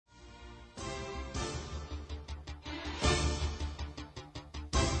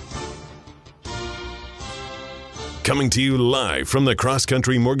Coming to you live from the Cross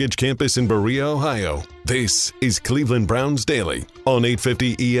Country Mortgage Campus in Berea, Ohio. This is Cleveland Browns Daily on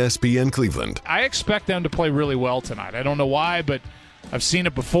 850 ESPN Cleveland. I expect them to play really well tonight. I don't know why, but I've seen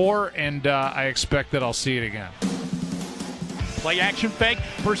it before, and I expect that I'll see it again. Play action fake.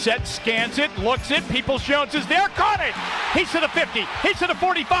 Brissett scans it, looks it. Peoples-Jones is there. Caught it. He's to the 50. He's to the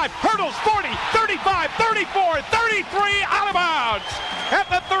 45. Hurdles 40, 35, 34, 33. Out of bounds at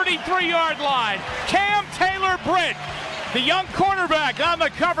the 33-yard line. Cam Taylor-Britt, the young quarterback on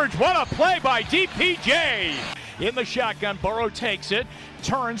the coverage. What a play by DPJ. In the shotgun, Burrow takes it,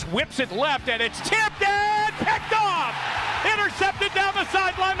 turns, whips it left, and it's tipped and picked off. Intercepted down the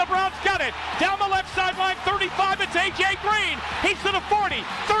sideline. The Browns got it. Down the left sideline, 35. It's A.J. Green. He's to the 40,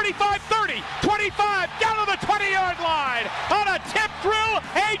 35, 30, 25, down to the 20-yard line. On a tip drill,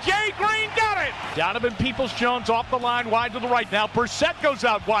 A.J. Green got it. Donovan Peoples-Jones off the line, wide to the right. Now Brissett goes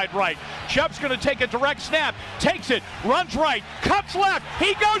out wide right. Chubb's going to take a direct snap. Takes it, runs right, cuts left.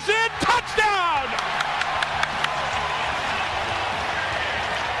 He goes in. Touchdown!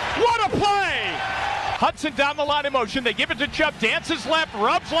 What a play! Hudson down the line in motion. They give it to Chubb. Dances left,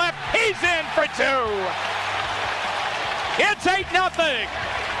 rubs left. He's in for two. It's 8-0.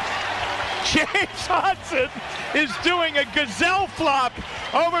 James Hudson is doing a gazelle flop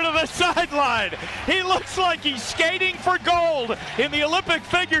over to the sideline. He looks like he's skating for gold in the Olympic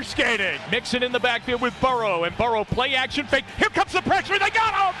figure skating. Mixon in the backfield with Burrow, and Burrow play action fake. Here comes the pressure. They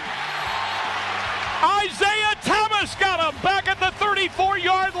got him. Isaiah Thomas got him back at the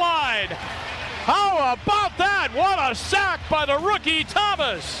 34-yard line. How about that? What a sack by the rookie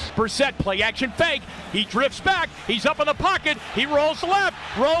Thomas. Brissett play action fake. He drifts back. He's up in the pocket. He rolls left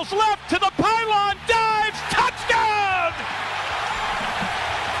to the pylon, dives, touchdown!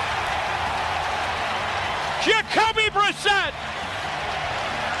 Jacoby Brissett.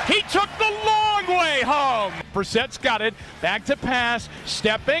 He took the long way home. Brissett's got it. Back to pass.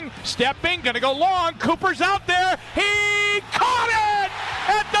 Stepping. Gonna go long. Cooper's out there. He caught it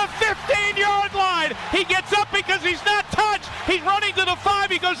at the 15-yard line. He gets up because he's not touched. He's running to the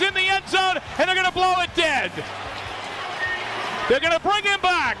 5. He goes in the end zone, and they're gonna blow it dead. They're gonna bring him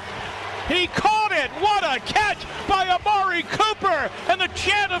back. He caught it. What a catch by Amari Cooper, and the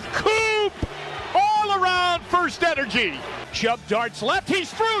chant of Coop all around First Energy. Chubb darts left.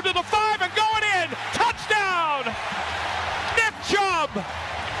 He's through to the 5 and going in. Touchdown! Nick Chubb!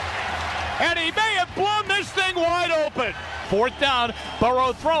 And he may have blown this thing wide open. 4th down.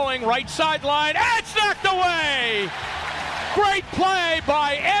 Burrow throwing right sideline. And it's knocked away! Great play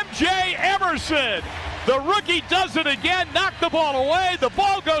by M.J. Emerson. The rookie does it again. Knocked the ball away. The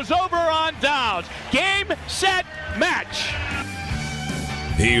ball goes over on downs. Game, set, match.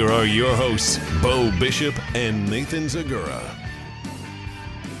 Here are your hosts, Bo Bishop and Nathan Zagura.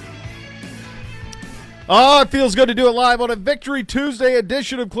 Oh, it feels good to do it live on a Victory Tuesday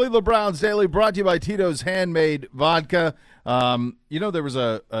edition of Cleveland Browns Daily, brought to you by Tito's Handmade Vodka. There was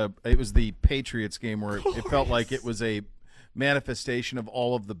it was the Patriots game where it felt like it was a manifestation of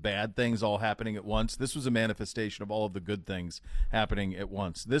all of the bad things all happening at once. This was a manifestation of all of the good things happening at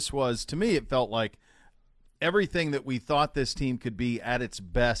once. This was, to me, it felt like everything that we thought this team could be at its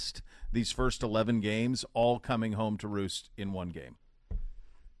best these first 11 games, all coming home to roost in one game.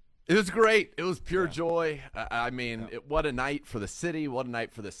 It was great. It was pure joy. What a night for the city. What a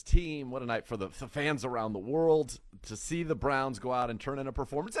night for this team. What a night for the fans around the world to see the Browns go out and turn in a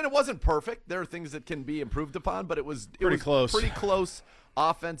performance. And it wasn't perfect. There are things that can be improved upon, but it was close. Pretty close.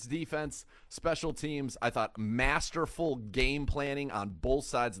 Offense, defense, special teams. I thought masterful game planning on both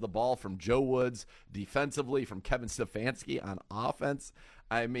sides of the ball from Joe Woods defensively, from Kevin Stefanski on offense.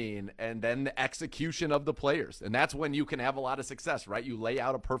 And then the execution of the players. And that's when you can have a lot of success, right? You lay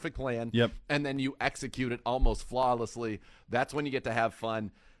out a perfect plan, and then you execute it almost flawlessly. That's when you get to have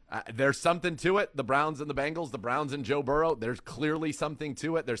fun. There's something to it. The Browns and the Bengals, the Browns and Joe Burrow, there's clearly something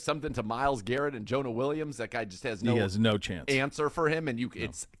to it. There's something to Myles Garrett and Jonah Williams. That guy just has no chance answer for him, and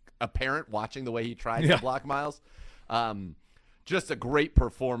it's apparent watching the way he tried to block Myles. Just a great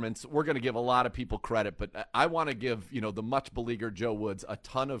performance. We're going to give a lot of people credit, but I want to give the much beleaguered Joe Woods a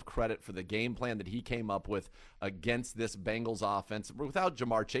ton of credit for the game plan that he came up with against this Bengals offense without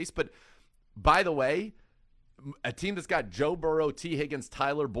Jamar Chase. But by the way, a team that's got Joe Burrow, T. Higgins,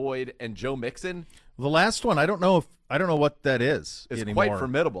 Tyler Boyd, and Joe Mixon. The last one, I don't know what that is. It's anymore. Quite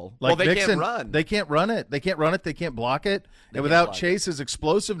formidable. Like they Mixon, can't run. They can't run it. They can't run it. They can't block it. And without Chase's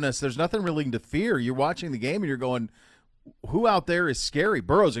explosiveness, there's nothing really to fear. You're watching the game and you're going, who out there is scary?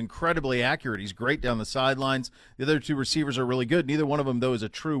 Burrow's incredibly accurate. He's great down the sidelines. The other two receivers are really good. Neither one of them, though, is a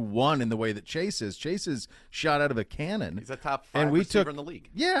true one in the way that Chase is. Chase is shot out of a cannon. He's a top 5 receiver in the league.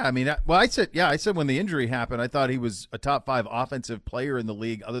 Yeah, I mean, I said when the injury happened, I thought he was a top 5 offensive player in the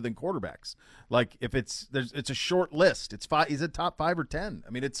league other than quarterbacks. Like, if it's a short list. It's 5. He's a top 5 or 10.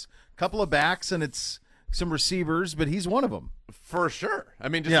 I mean, it's a couple of backs and it's some receivers, but he's one of them. For sure. I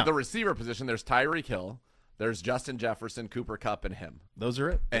mean, just at the receiver position, there's Tyreek Hill. There's Justin Jefferson, Cooper Kupp, and him. Those are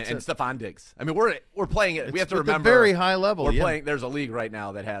it. And Stephon Diggs. I mean, we're playing it. We have to at remember a very high level. We're playing. There's a league right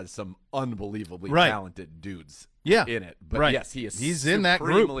now that has some unbelievably talented dudes. In it. But yes, he's in that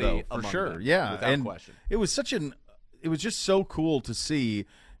group though, for sure. Them, yeah, without question. It was just so cool to see.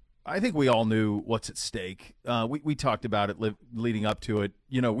 I think we all knew what's at stake. We talked about it leading up to it.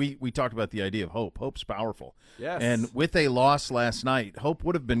 You know, we talked about the idea of hope. Hope's powerful. Yes. And with a loss last night, hope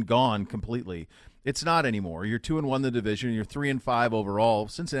would have been gone completely. It's not anymore. You're 2-1 in the division. You're 3-5 overall.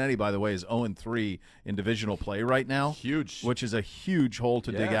 Cincinnati, by the way, is 0-3 in divisional play right now. Huge, which is a huge hole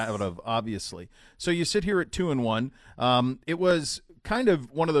to dig out of, obviously. So you sit here at 2-1. It was kind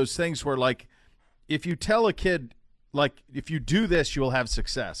of one of those things where, like, if you tell a kid, like, if you do this, you will have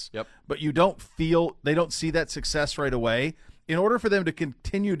success. Yep. But they don't see that success right away. In order for them to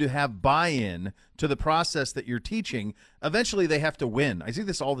continue to have buy-in to the process that you're teaching, eventually they have to win. I see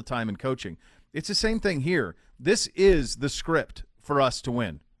this all the time in coaching. It's the same thing here. This is the script for us to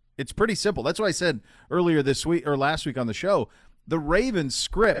win. It's pretty simple. That's why I said earlier this week or last week on the show, the Ravens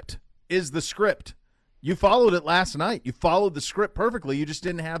script is the script. You followed it last night. You followed the script perfectly. You just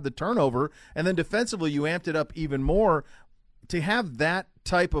didn't have the turnover. And then defensively, you amped it up even more. To have that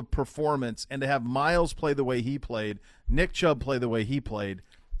type of performance and to have Miles play the way he played, Nick Chubb play the way he played,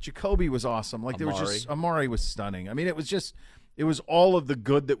 Jacoby was awesome. Like, Amari was stunning. I mean, it was all of the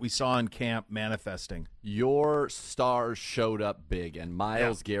good that we saw in camp manifesting. Your stars showed up big, and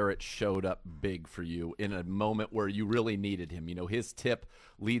Myles Garrett showed up big for you in a moment where you really needed him. You know, his tip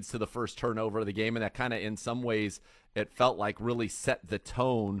leads to the first turnover of the game, and that kind of, in some ways, it felt like really set the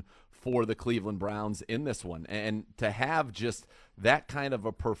tone for the Cleveland Browns in this one. And to have just that kind of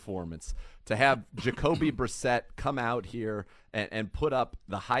a performance, to have Jacoby Brissett come out here and put up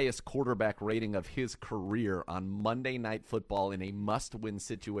the highest quarterback rating of his career on Monday Night Football in a must-win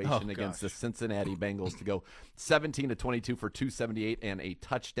situation against the Cincinnati Bengals, to go 17-22 for 278 and a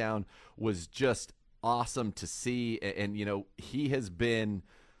touchdown was just awesome to see. And you know, he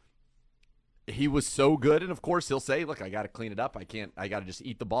was so good, and of course he'll say, look, I got to clean it up. I got to just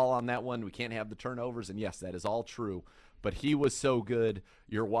eat the ball on that one. We can't have the turnovers. And yes, that is all true, but he was so good.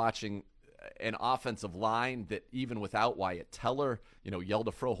 You're watching an offensive line that even without Wyatt Teller, you know,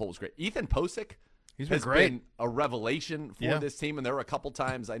 Yelda Froholtz was great. Ethan Posick has been a revelation for this team, and there were a couple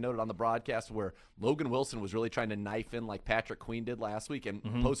times I noted on the broadcast where Logan Wilson was really trying to knife in like Patrick Queen did last week, and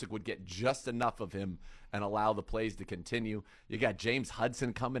Posick would get just enough of him and allow the plays to continue. You got James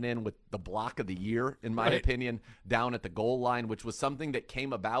Hudson coming in with the block of the year, in my opinion, down at the goal line, which was something that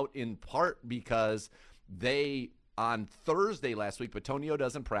came about in part because on Thursday last week, Bitonio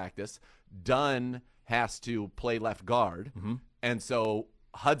doesn't practice. Dunn has to play left guard, and so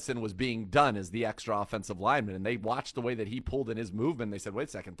Hudson was being done as the extra offensive lineman, and they watched the way that he pulled in his movement. They said, wait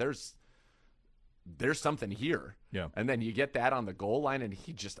a second, there's something here. Yeah. And then you get that on the goal line, and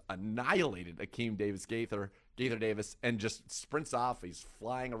he just annihilated Akeem Gaither Davis, and just sprints off. He's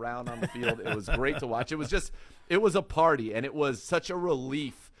flying around on the field. It was great to watch. It was a party, and it was such a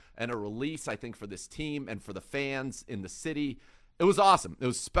relief and a release, I think, for this team and for the fans in the city. It was awesome. It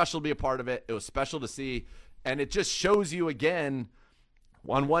was special to be a part of it. It was special to see, and it just shows you again,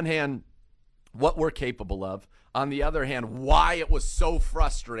 on one hand, what we're capable of. On the other hand, why it was so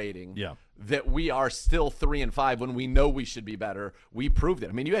frustrating that we are still 3-5 when we know we should be better. We proved it.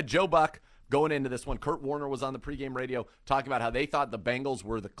 I mean, you had Joe Buck going into this one. Kurt Warner was on the pregame radio talking about how they thought the Bengals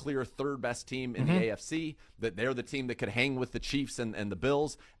were the clear third best team in the AFC, that they're the team that could hang with the Chiefs and the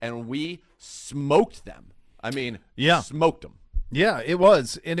Bills, and we smoked them. I mean, smoked them. Yeah, it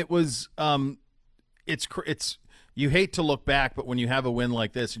was. And it was it's you hate to look back, but when you have a win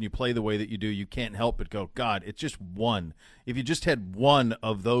like this and you play the way that you do, you can't help but go, God, it's just one. If you just had one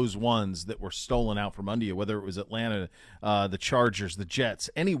of those ones that were stolen out from under you, whether it was Atlanta, the Chargers, the Jets,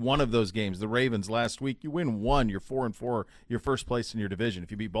 any one of those games, the Ravens last week, you win one, you're 4-4, you're first place in your division.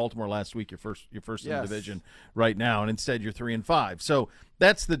 If you beat Baltimore last week, you're first in the division right now, and instead you're 3-5. So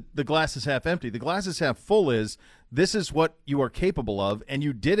that's the glass is half empty. The glass is half full is this is what you are capable of, and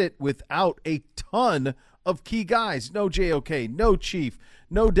you did it without a ton of key guys. No JOK, no Chief,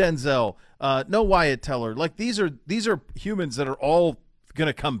 no Denzel, no Wyatt Teller. Like these are humans that are all going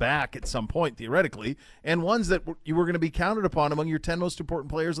to come back at some point, theoretically, and ones that you were going to be counted upon among your 10 most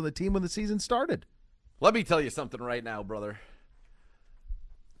important players on the team when the season started. Let me tell you something right now, brother.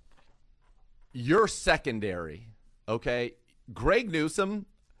 Your secondary, okay? Greg Newsome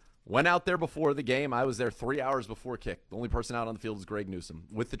went out there before the game. I was there 3 hours before kick. The only person out on the field is Greg Newsome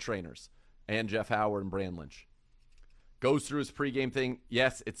with the trainers and Jeff Howard and Brand Lynch. Goes through his pregame thing.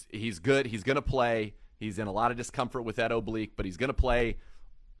 Yes, he's good. He's going to play. He's in a lot of discomfort with that oblique, but he's going to play.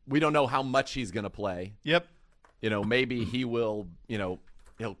 We don't know how much he's going to play. Yep. Maybe he will, he'll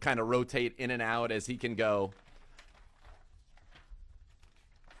kind of rotate in and out as he can go.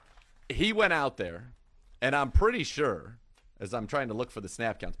 He went out there, and I'm pretty sure, as I'm trying to look for the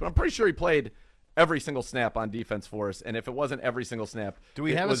snap counts, but I'm pretty sure he played every single snap on defense for us. And if it wasn't every single snap, do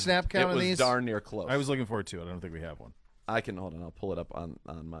we have a snap count on these? It was darn near close. I was looking forward to it. I don't think we have one. I can hold on. I'll pull it up on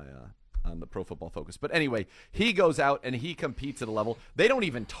my on the Pro Football Focus. But anyway, he goes out and he competes at a level. They don't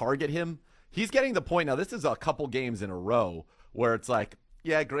even target him. He's getting the point now. This is a couple games in a row where it's like,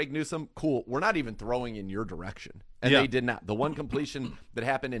 yeah, Greg Newsome, cool. We're not even throwing in your direction. And they did not. The one completion that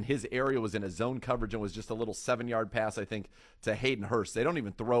happened in his area was in a zone coverage and was just a little 7-yard pass, I think, to Hayden Hurst. They don't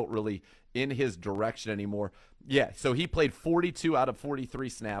even throw it really in his direction anymore. Yeah, so he played 42 out of 43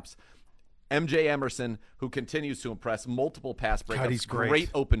 snaps. MJ Emerson, who continues to impress, multiple pass breakups, God, he's great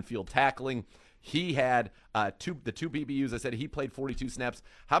open field tackling. He had the two PBUs. I said he played 42 snaps.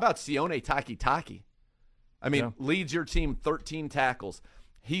 How about Sione Takitaki? I mean, leads your team 13 tackles.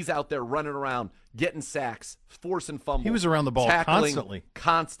 He's out there running around, getting sacks, forcing fumbles. He was around the ball tackling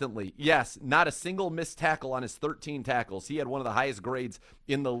constantly. Yes, not a single missed tackle on his 13 tackles. He had one of the highest grades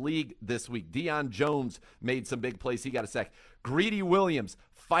in the league this week. Deion Jones made some big plays. He got a sack. Greedy Williams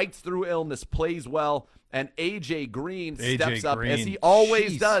fights through illness, plays well, and A.J. Green steps up as he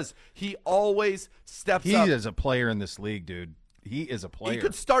always does. He always steps up. He is a player in this league, dude. He is a player. He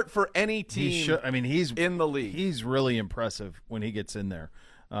could start for any team. He's in the league. He's really impressive when he gets in there.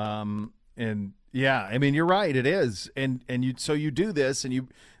 And yeah, I mean, you're right. It is. And you do this, and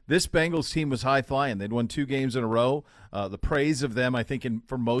this Bengals team was high flying. They'd won 2 games in a row. The praise of them, I think,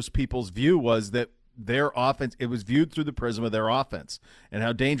 from most people's view, was that their offense, it was viewed through the prism of their offense and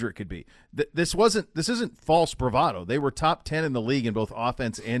how dangerous it could be. This isn't false bravado. They were top 10 in the league in both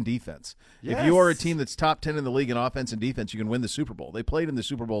offense and defense. Yes. If you are a team that's top 10 in the league in offense and defense, you can win the Super Bowl. They played in the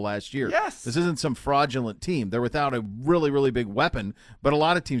Super Bowl last year. Yes. This isn't some fraudulent team. They're without a really, really big weapon, but a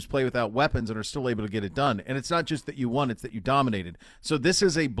lot of teams play without weapons and are still able to get it done. And it's not just that you won, it's that you dominated. So this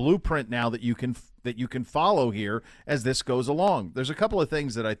is a blueprint now that you can follow here as this goes along. There's a couple of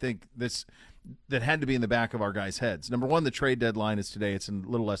things that I think that had to be in the back of our guys' heads. Number one, the trade deadline is today. It's in a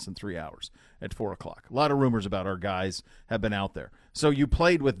little less than 3 hours at 4 o'clock. A lot of rumors about our guys have been out there. So you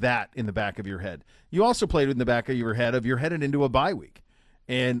played with that in the back of your head. You also played in the back of your head of you're headed into a bye week.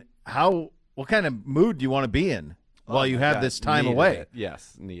 And what kind of mood do you want to be in while you have this time away? It.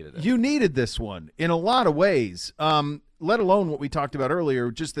 Yes, needed it. You needed this one in a lot of ways, let alone what we talked about earlier,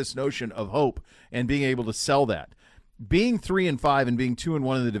 just this notion of hope and being able to sell that. Being 3-5 and being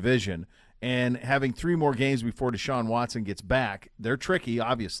 2-1 in the division and having 3 more games before Deshaun Watson gets back, they're tricky,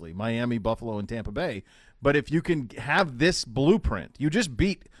 obviously, Miami, Buffalo, and Tampa Bay. But if you can have this blueprint, you just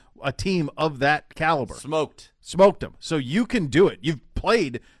beat a team of that caliber. Smoked them. So you can do it. You've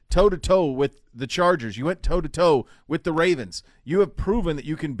played toe-to-toe with the Chargers. You went toe-to-toe with the Ravens. You have proven that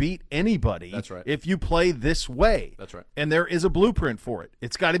you can beat anybody. That's right. If you play this way. That's right. And there is a blueprint for it.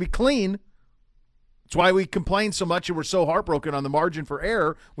 It's got to be clean. It's why we complain so much and we're so heartbroken on the margin for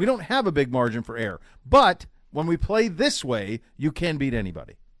error. We don't have a big margin for error. But when we play this way, you can beat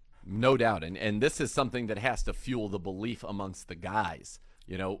anybody. No doubt. And this is something that has to fuel the belief amongst the guys.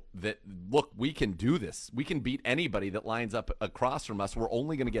 That, look, we can do this. We can beat anybody that lines up across from us. We're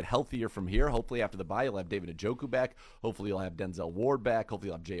only going to get healthier from here. Hopefully after the bye, you'll have David Njoku back. Hopefully you'll have Denzel Ward back. Hopefully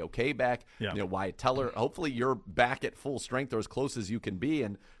you'll have JOK back. Yeah. Wyatt Teller. Hopefully you're back at full strength or as close as you can be.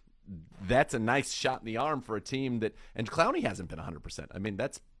 And that's a nice shot in the arm for a team that – and Clowney hasn't been 100%. I mean,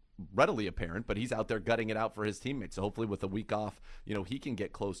 that's readily apparent, but he's out there gutting it out for his teammates. So hopefully with a week off, he can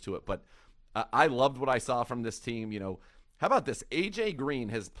get close to it. But I loved what I saw from this team. How about this? A.J. Green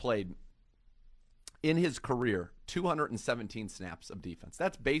has played in his career 217 snaps of defense.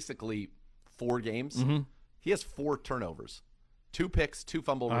 That's basically 4 games. Mm-hmm. He has 4 turnovers. 2 picks, 2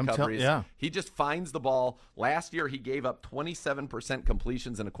 fumble recoveries. He just finds the ball. Last year, he gave up 27%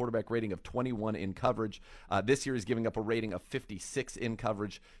 completions and a quarterback rating of 21 in coverage. This year, he's giving up a rating of 56 in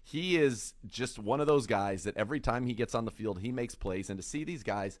coverage. He is just one of those guys that every time he gets on the field, he makes plays. And to see these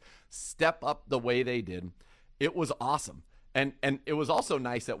guys step up the way they did, it was awesome. And it was also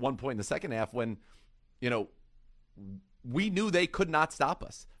nice at one point in the second half when, we knew they could not stop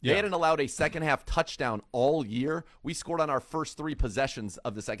us. Yeah. They hadn't allowed a second-half touchdown all year. We scored on our first 3 possessions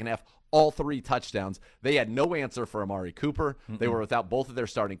of the second half, all 3 touchdowns. They had no answer for Amari Cooper. They were without both of their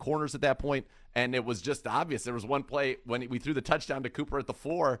starting corners at that point, and it was just obvious. There was one play when we threw the touchdown to Cooper at the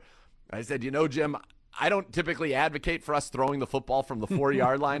 4. I said, Jim, I don't typically advocate for us throwing the football from the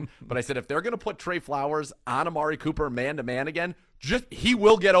 4-yard line, but I said if they're going to put Trey Flowers on Amari Cooper man-to-man again, he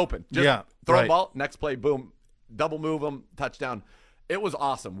will get open. Just throw the ball, next play, boom. Double move him, touchdown. It was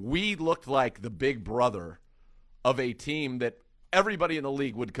awesome. We looked like the big brother of a team that everybody in the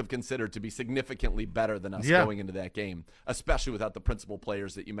league would have considered to be significantly better than us going into that game, especially without the principal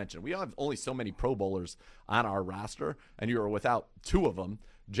players that you mentioned. We have only so many Pro Bowlers on our roster, and you were without 2 of them.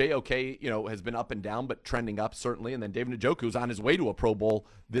 JOK, has been up and down, but trending up certainly, and then David Njoku's on his way to a Pro Bowl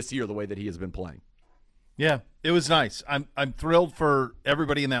this year the way that he has been playing. Yeah, it was nice. I'm thrilled for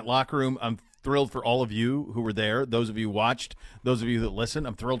everybody in that locker room. I'm thrilled for all of you who were there, those of you who watched, those of you that listened.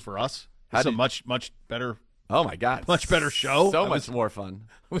 I'm thrilled for us. It's a much better. Oh my God, much better show. So much more fun.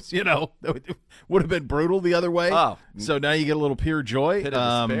 It would have been brutal the other way. Oh, so now you get a little pure joy. Pit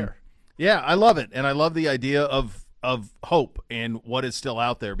of despair. Yeah, I love it, and I love the idea of hope and what is still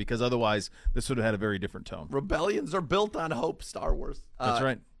out there, because otherwise this would have had a very different tone. Rebellions are built on hope. Star Wars. That's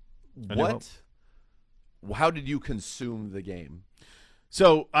right. How did you consume the game?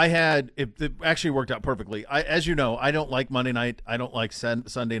 So it actually worked out perfectly. As you know, I don't like Monday night. I don't like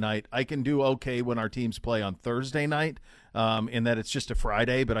Sunday night. I can do okay when our teams play on Thursday night, in that it's just a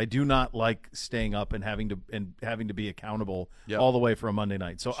Friday. But I do not like staying up and having to be accountable all the way for a Monday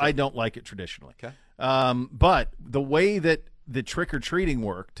night. So I don't like it traditionally. Okay. But the way that the trick or treating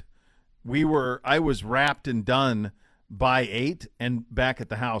worked, I was wrapped and done by 8 and back at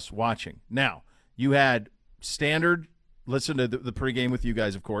the house watching. Now you had standard. Listen to the pregame with you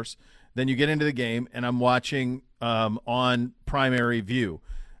guys, of course. Then you get into the game, and I'm watching on primary view.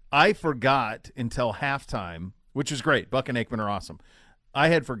 I forgot until halftime, which is great. Buck and Aikman are awesome. I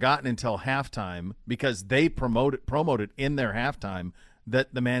had forgotten until halftime because they promoted in their halftime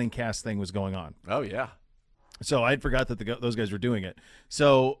that the Manning cast thing was going on. Oh, yeah. So I forgot that those guys were doing it.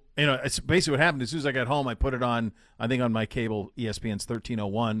 So, it's basically what happened. As soon as I got home, I put it on, I think on my cable, ESPN's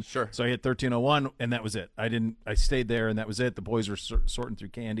 1301. Sure. So I hit 1301, and that was it. I stayed there, and that was it. The boys were sorting through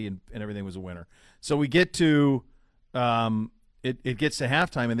candy, and everything was a winner. So we get to it gets to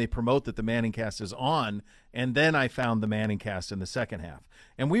halftime, and they promote that the Manning cast is on, and then I found the Manning cast in the second half.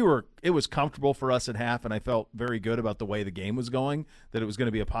 And it was comfortable for us at half, and I felt very good about the way the game was going, that it was going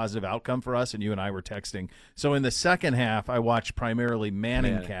to be a positive outcome for us, and you and I were texting. So in the second half, I watched primarily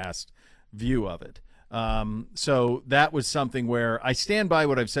Manning cast view of it. So that was something where I stand by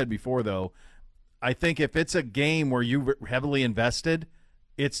what I've said before, though. I think if it's a game where you're heavily invested,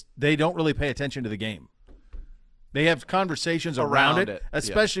 they don't really pay attention to the game. They have conversations around it,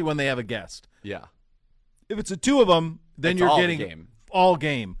 especially when they have a guest. Yeah. If it's the 2 of them, then you're getting all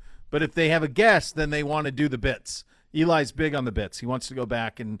game. But if they have a guest, then they want to do the bits. Eli's big on the bits. He wants to go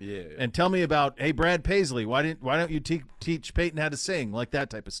back and tell me about, hey, Brad Paisley, why don't you teach Peyton how to sing, like that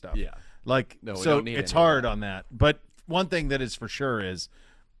type of stuff. Yeah. So it's hard on that. But one thing that is for sure is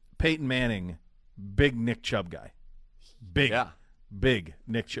Peyton Manning, big Nick Chubb guy. Big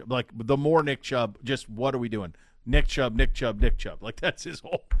Nick Chubb. Like the more Nick Chubb, just what are we doing? Nick Chubb. Like that's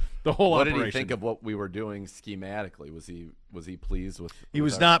the whole what operation. What did he think of what we were doing schematically? Was he pleased with? He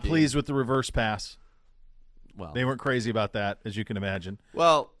was not pleased with the reverse pass. Well, they weren't crazy about that, as you can imagine.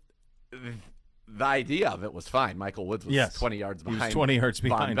 Well, the idea of it was fine. Michael Woods was 20 yards behind. He was 20 yards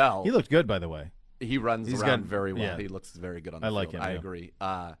behind. Von Bell. He looked good, by the way. He runs around very well. Yeah. He looks very good on the field. I like him. I agree.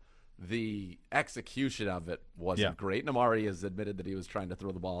 The execution of it wasn't great. And Amari has admitted that he was trying to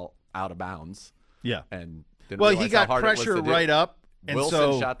throw the ball out of bounds. Yeah. And he got pressure right up. And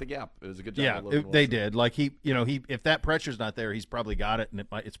Wilson shot the gap. It was a good job. Yeah, they did. Like he if that pressure's not there, he's probably got it, and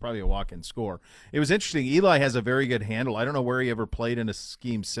it's probably a walk-in score. It was interesting. Eli has a very good handle. I don't know where he ever played in a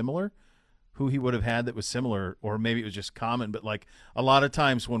scheme similar, who he would have had that was similar, or maybe it was just common. But like a lot of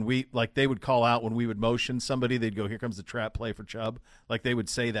times when they would call out when we would motion somebody, they'd go, "Here comes the trap play for Chubb." Like they would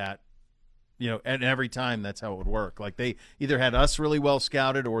say that. And every time that's how it would work. Like they either had us really well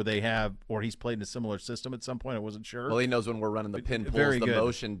scouted, or he's played in a similar system at some point. I wasn't sure. Well, he knows when we're running the pin pulls, the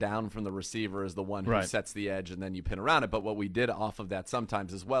motion down from the receiver is the one who sets the edge, and then you pin around it. But what we did off of that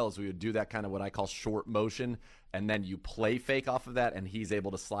sometimes as well is we would do that kind of what I call short motion, and then you play fake off of that, and he's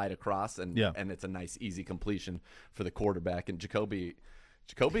able to slide across, and it's a nice easy completion for the quarterback. And Jacoby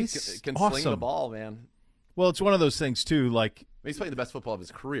can sling the ball, man. Well, it's one of those things too. Like he's playing the best football of his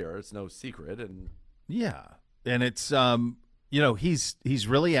career. It's no secret, and and it's he's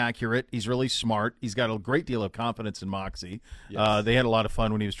really accurate. He's really smart. He's got a great deal of confidence and moxie. Yes. They had a lot of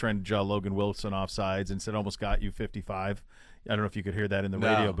fun when he was trying to draw Logan Wilson off sides and said almost got you 55. I don't know if you could hear that in the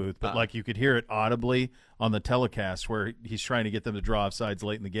radio booth, but like you could hear it audibly on the telecast where he's trying to get them to draw off sides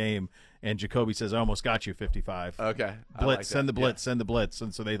late in the game, and Jacoby says, I almost got you 55. Okay. Blitz, send the blitz, send the blitz.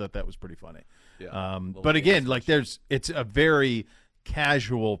 And so they thought that was pretty funny. Yeah. But again, like it's a very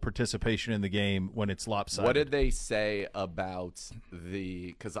casual participation in the game when it's lopsided. What did they say about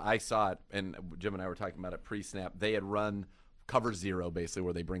because I saw it, and Jim and I were talking about it pre-snap. They had run cover 0, basically,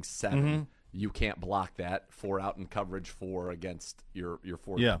 where they bring 7. Mm-hmm. You can't block that. 4 out in coverage, 4 against your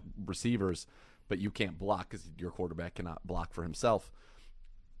 4 receivers, but you can't block because your quarterback cannot block for himself.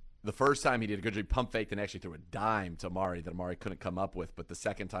 The first time he did a good job, he pump faked and actually threw a dime to Amari that Amari couldn't come up with. But the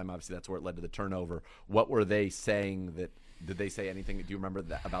second time, obviously, that's where it led to the turnover. What were they saying that? Did they say anything? Do you remember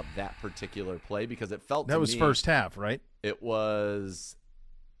about that particular play? Because it felt that was first half, right? It was,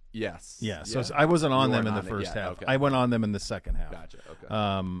 yes. Yeah. So I wasn't on them in the it first yet. half. Okay. I went on them in the second half. Gotcha.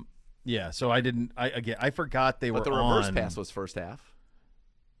 Okay. Yeah. So I didn't. I forgot they were. But the reverse on. pass was first half.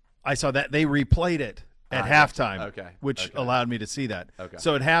 I saw that they replayed it at halftime, which Okay. allowed me to see that. Okay.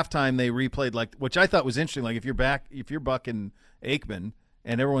 So at halftime they replayed which I thought was interesting. Like if you're bucking Aikman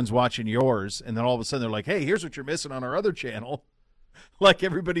and everyone's watching yours, and then all of a sudden they're like, "Hey, here's what you're missing on our other channel." Like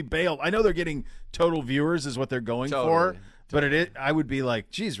everybody bailed. I know they're getting total viewers is what they're going for, but I would be like,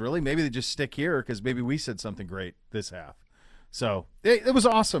 "Geez, really? Maybe they just stick here because maybe we said something great this half." So it was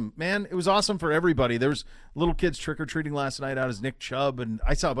awesome, man. It was awesome for everybody. There was little kids trick-or-treating last night out as Nick Chubb, and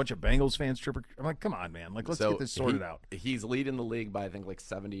I saw a bunch of Bengals fans trick-or-treat. I'm like, come on, man. Like, let's get this sorted out. He's leading the league by, I think, like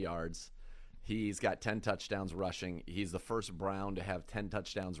 70 yards. He's got 10 touchdowns rushing. He's the first Brown to have 10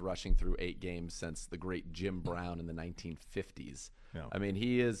 touchdowns rushing through 8 games since the great Jim Brown in the 1950s. Yeah. I mean,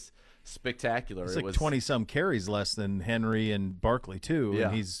 he is spectacular. It's like 20-some carries less than Henry and Barkley, too,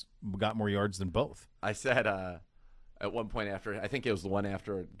 and he's got more yards than both. I said at one point I think it was the one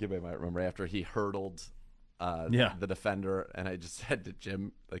after, Gibby might remember, after he hurdled the defender, and I just said to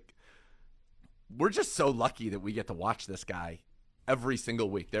Jim, like, we're just so lucky that we get to watch this guy every single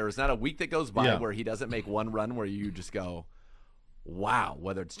week. There is not a week that goes by where he doesn't make one run where you just go, wow,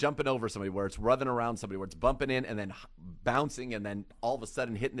 whether it's jumping over somebody, where it's running around somebody, where it's bumping in and then bouncing and then all of a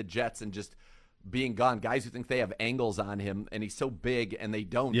sudden hitting the jets and just being gone. Guys who think they have angles on him and he's so big and they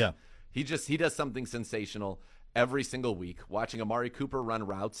don't. Yeah. He does something sensational every single week. Watching Amari Cooper run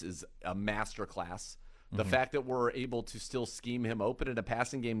routes is a masterclass. The fact that we're able to still scheme him open in a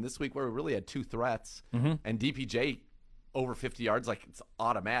passing game this week where we really had 2 threats and DPJ over 50 yards, like it's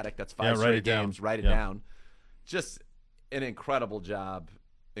automatic. That's 5 straight games. Write it down. Just an incredible job.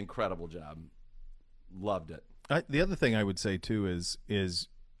 Incredible job. Loved it. The other thing I would say, too, is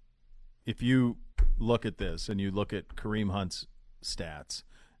if you look at this and you look at Kareem Hunt's stats,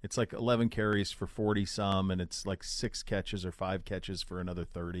 it's like 11 carries for 40-some, and it's like 6 catches or 5 catches for another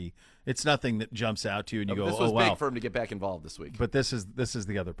 30. It's nothing that jumps out to you and you go, this was oh, wow. big for him to get back involved this week. But this is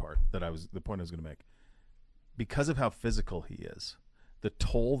the other part the point I was going to make. Because of how physical he is, the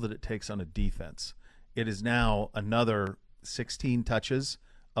toll that it takes on a defense, it is now another 16 touches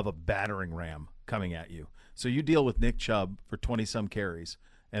of a battering ram coming at you. So you deal with Nick Chubb for 20-some carries,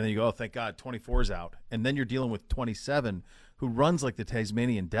 and then you go, oh, thank God, 24's out. And then you're dealing with 27, who runs like the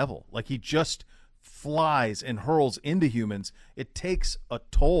Tasmanian devil. Like he just flies and hurls into humans. It takes a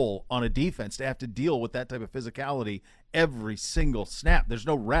toll on a defense to have to deal with that type of physicality every single snap. There's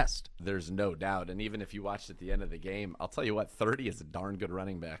no rest. There's no doubt. And even if you watched at the end of the game, I'll tell you what, 30 is a darn good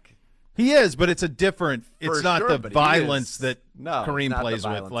running back. He is, but it's a different – it's not the violence that No, Kareem not plays the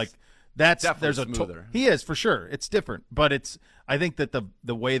with. violence. Like that's Definitely there's a smoother. he is for sure. It's different, but it's I think that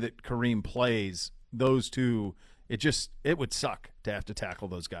the way that Kareem plays, those two, it would suck to have to tackle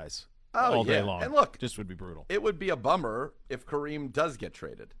those guys all day long. And look, just would be brutal. It would be a bummer if Kareem does get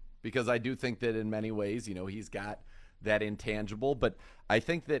traded, because I do think that in many ways, he's got that intangible. But I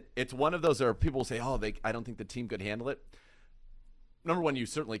think that it's one of those where people say, I don't think the team could handle it. Number one, you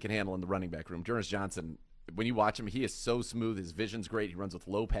certainly can handle in the running back room. Jonas Johnson, when you watch him, he is so smooth. His vision's great. He runs with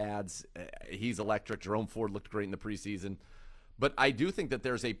low pads. He's electric. Jerome Ford looked great in the preseason. But I do think that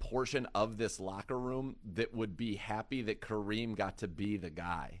there's a portion of this locker room that would be happy that Kareem got to be the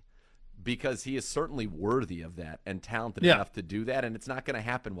guy, because he is certainly worthy of that and talented enough to do that, and it's not going to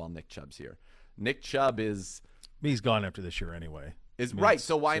happen while Nick Chubb's here. Nick Chubb he's gone after this year anyway. Right,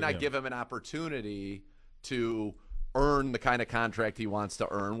 so why not give him an opportunity to earn the kind of contract he wants to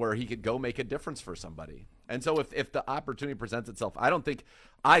earn, where he could go make a difference for somebody? And so if the opportunity presents itself, I love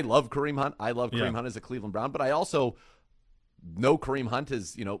Kareem Hunt. I love Kareem Hunt as a Cleveland Brown, but I also know Kareem Hunt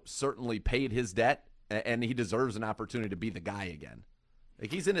has, certainly paid his debt and he deserves an opportunity to be the guy again.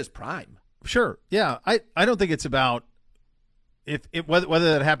 Like, he's in his prime. Sure. Yeah. I don't think it's about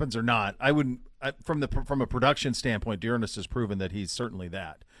whether that happens or not. I wouldn't from a production standpoint, D'Ernest has proven that he's certainly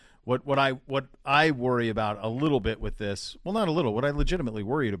that. What I worry about a little bit with this, well, not a little, what I legitimately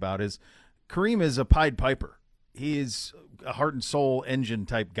worried about is Kareem is a Pied Piper. He is a heart and soul engine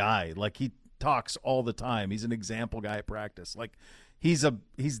type guy. Like, he talks all the time. He's an example guy at practice. Like, he's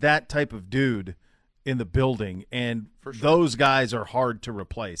that type of dude in the building, and those guys are hard to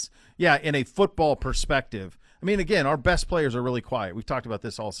replace. Yeah, in a football perspective, I mean, again, our best players are really quiet. We've talked about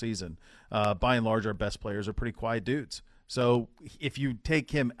this all season. By and large, our best players are pretty quiet dudes. So if you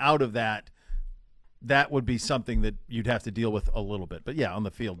take him out of that, that would be something that you'd have to deal with a little bit. But, yeah, on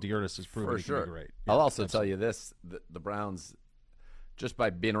the field, D'Ernest has proven he can be great. Yeah, I'll also tell you this, the Browns, just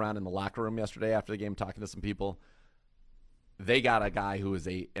by being around in the locker room yesterday after the game, talking to some people, they got a guy who is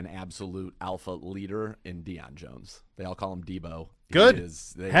an absolute alpha leader in Deion Jones. They all call him Debo. Good.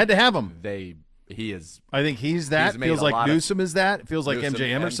 Had to have him. He is. I think he's that. Feels like Newsome is that. It feels like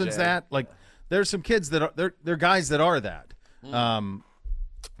MJ Emerson's that. Like, there's some kids that are they're guys that are that.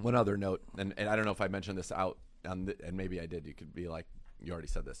 One other note, and I don't know if I mentioned this out, and maybe I did. You could be like, you already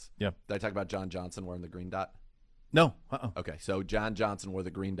said this. Yeah. Did I talk about John Johnson wearing the green dot? No. Okay, so John Johnson wore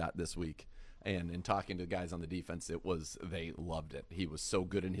the green dot this week. And in talking to the guys on the defense, they loved it. He was so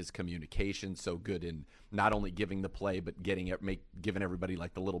good in his communication, so good in not only giving the play, but giving everybody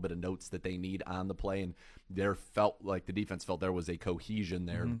like the little bit of notes that they need on the play. And the defense felt there was a cohesion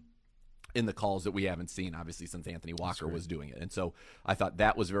there in the calls that we haven't seen, obviously, since Anthony Walker was doing it. And so I thought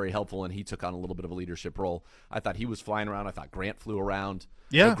that was very helpful, and he took on a little bit of a leadership role. I thought he was flying around. I thought Grant flew around.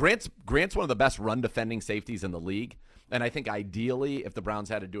 Yeah, Grant's one of the best run-defending safeties in the league. And I think ideally, if the Browns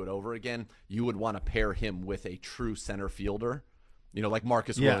had to do it over again, you would want to pair him with a true center fielder, like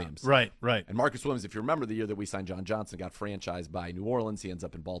Marcus Williams. Right. And Marcus Williams, if you remember the year that we signed John Johnson, got franchised by New Orleans. He ends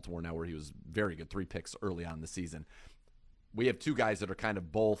up in Baltimore now, where he was very good, 3 picks early on in the season. We have two guys that are kind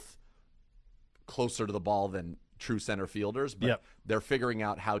of both closer to the ball than true center fielders, but they're figuring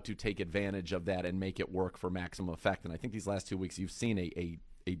out how to take advantage of that and make it work for maximum effect. And I think these last 2 weeks you've seen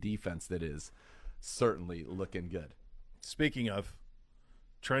a defense that is certainly looking good. Speaking of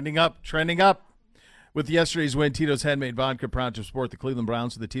trending up. With yesterday's win, Tito's Handmade Vodka proud to support the Cleveland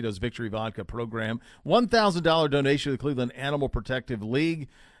Browns with the Tito's Victory Vodka program. $1,000 donation to the Cleveland Animal Protective League,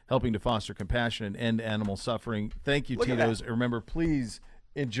 helping to foster compassion and end animal suffering. Thank you, Tito's. Remember, please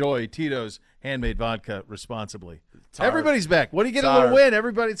enjoy Tito's Handmade Vodka responsibly. Everybody's back. What do you get a little win?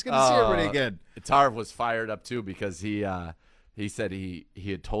 Everybody's going to see everybody again. Tarv was fired up, too, because he said he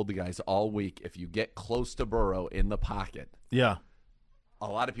had told the guys all week, if you get close to Burrow in the pocket, a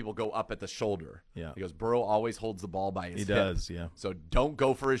lot of people go up at the shoulder. Yeah. He goes, Burrow always holds the ball by his hip. He does, yeah. So don't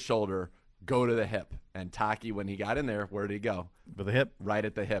go for his shoulder. Go to the hip. And Taki, when he got in there, where did he go? With the hip. Right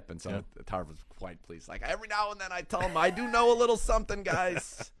at the hip. And so Tarv was quite pleased. Like, every now and then I tell him, I do know a little something,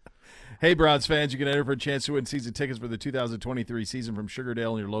 guys. Hey, Browns fans, you can enter for a chance to win season tickets for the 2023 season from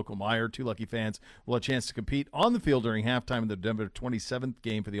Sugardale and your local Meijer. 2 lucky fans will have a chance to compete on the field during halftime in the November 27th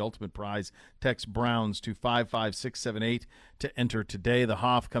game for the ultimate prize. Text Browns to 55678 to enter today. The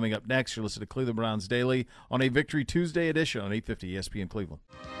Hoff coming up next. You're listening to Cleveland Browns Daily on a Victory Tuesday edition on 850 ESPN Cleveland.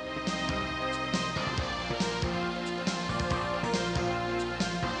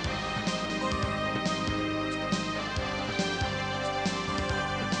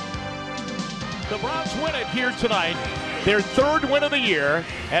 The Browns win it here tonight, their 3rd win of the year,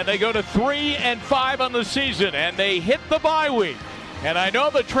 and they go to 3-5 on the season, and they hit the bye week. And I know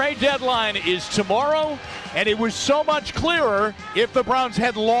the trade deadline is tomorrow, and it was so much clearer if the Browns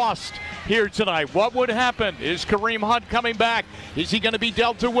had lost here tonight. What would happen? Is Kareem Hunt coming back? Is he going to be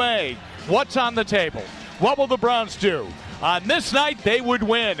dealt away? What's on the table? What will the Browns do? On this night, they would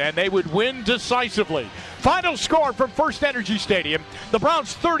win, and they would win decisively. Final score from First Energy Stadium, the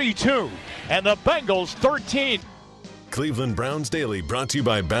Browns 32 and the Bengals 13. Cleveland Browns Daily brought to you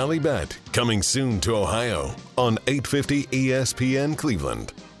by Ballybet. Coming soon to Ohio on 850 ESPN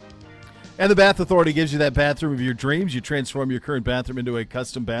Cleveland. And the Bath Authority gives you that bathroom of your dreams. You transform your current bathroom into a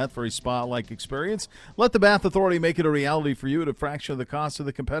custom bath for a spa-like experience. Let the Bath Authority make it a reality for you at a fraction of the cost of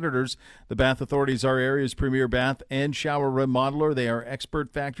the competitors. The Bath Authority is our area's premier bath and shower remodeler. They are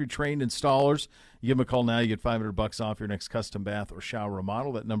expert factory-trained installers. You give them a call now. You get $500 off your next custom bath or shower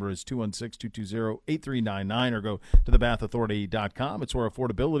remodel. That number is 216-220-8399, or go to thebathauthority.com. It's where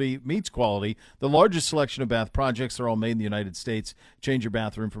affordability meets quality. The largest selection of bath projects are all made in the United States. Change your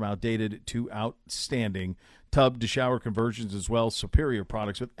bathroom from outdated to outstanding. Tub to shower conversions as well. Superior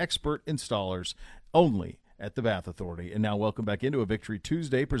products with expert installers only at the Bath Authority. And now welcome back into a Victory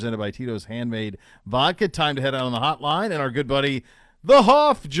Tuesday presented by Tito's Handmade Vodka. Time to head out on the hotline, and our good buddy, the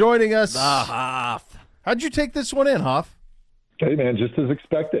Hoff, joining us. The Hoff. How'd you take this one in, Hoff? Hey, man, just as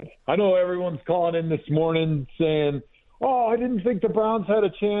expected. I know everyone's calling in this morning saying, oh, I didn't think the Browns had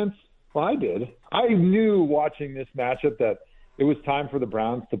a chance. Well, I did. I knew watching this matchup that it was time for the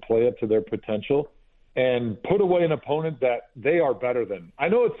Browns to play up to their potential and put away an opponent that they are better than. I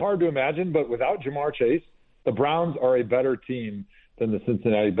know it's hard to imagine, but without Jamar Chase, the Browns are a better team than the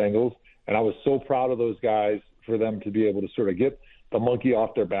Cincinnati Bengals, and I was so proud of those guys for them to be able to sort of get the monkey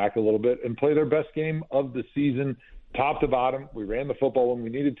off their back a little bit and play their best game of the season, top to bottom. We ran the football when we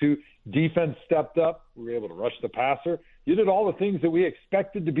needed to. Defense stepped up. We were able to rush the passer. You did all the things that we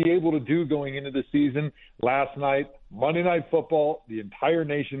expected to be able to do going into the season. Last night, Monday Night Football, the entire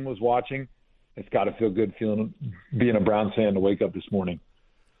nation was watching. It's got to feel good being a Browns fan to wake up this morning.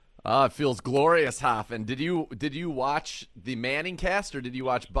 It feels glorious, Hoff. And did you watch the Manning cast, or did you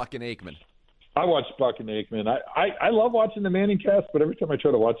watch Buck and Aikman? I watched Buck and Aikman. I love watching the Manning cast, but every time I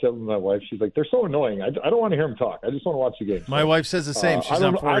try to watch that with my wife, she's like, they're so annoying. I don't want to hear them talk. I just want to watch the game. My wife says the same. She's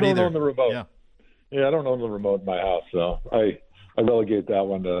not for it either. I don't own the remote. Yeah, I don't own the remote in my house, so I relegate that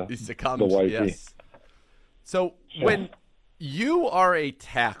one to the wifey. Yes. So when you are a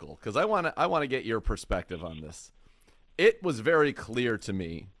tackle, because I want to get your perspective on this, it was very clear to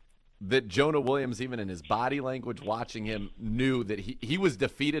me that Jonah Williams, even in his body language, watching him, knew that he was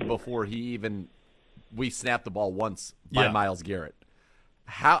defeated before we snapped the ball once by Myles Garrett.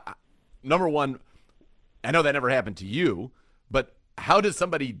 Number one, I know that never happened to you, but how does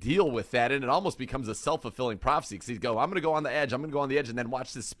somebody deal with that? And it almost becomes a self-fulfilling prophecy because he'd go, I'm going to go on the edge, and then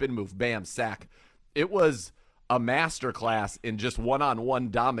watch this spin move, bam, sack. It was a masterclass in just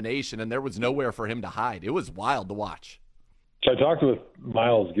one-on-one domination, and there was nowhere for him to hide. It was wild to watch. So I talked with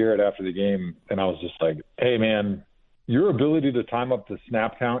Myles Garrett after the game, and I was just like, hey, man, your ability to time up the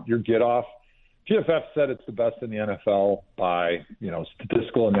snap count, your get-off, PFF said it's the best in the NFL by,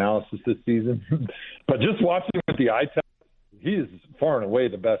 statistical analysis this season. But just watching with the eye test, he is far and away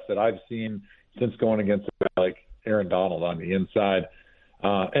the best that I've seen since going against a guy like Aaron Donald on the inside.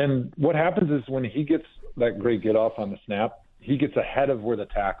 And what happens is when he gets that great get-off on the snap, he gets ahead of where the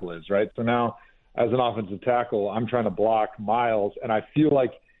tackle is, right? So now, as an offensive tackle, I'm trying to block Myles, and I feel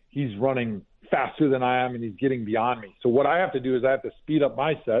like he's running faster than I am, and he's getting beyond me. So what I have to do is I have to speed up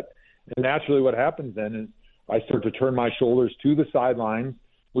my set, and naturally what happens then is I start to turn my shoulders to the sidelines,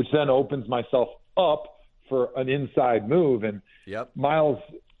 which then opens myself up for an inside move. And Myles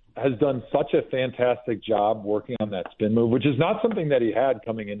has done such a fantastic job working on that spin move, which is not something that he had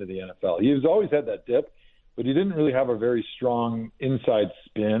coming into the NFL. He's always had that dip, but he didn't really have a very strong inside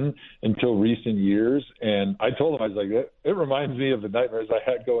spin until recent years. And I told him, I was like, it reminds me of the nightmares I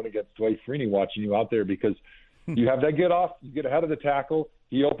had going against Dwight Freeney watching you out there, because you have that get off, you get ahead of the tackle,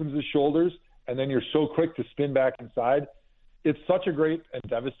 he opens his shoulders, and then you're so quick to spin back inside. It's such a great and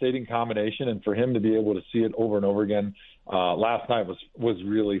devastating combination, and for him to be able to see it over and over again last night was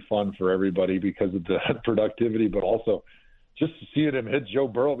really fun for everybody because of the productivity, but also just to see him hit Joe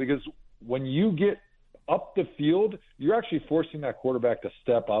Burrow, because when you get up the field, you're actually forcing that quarterback to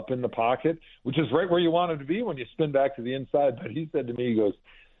step up in the pocket, which is right where you want him to be when you spin back to the inside. But he said to me, he goes,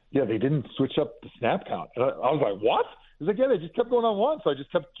 yeah, they didn't switch up the snap count. And I was like, what? He's like, yeah, they just kept going on one, so I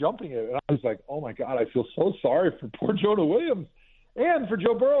just kept jumping it. And I was like, oh, my God, I feel so sorry for poor Jonah Williams and for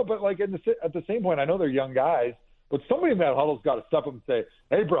Joe Burrow. But, like, at the same point, I know they're young guys, but somebody in that huddle's got to step up and say,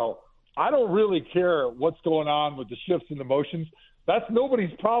 hey, bro, I don't really care what's going on with the shifts and the motions. That's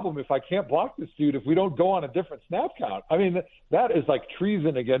nobody's problem if I can't block this dude if we don't go on a different snap count. I mean, that is like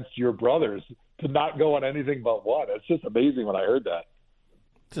treason against your brothers to not go on anything but one. It's just amazing when I heard that.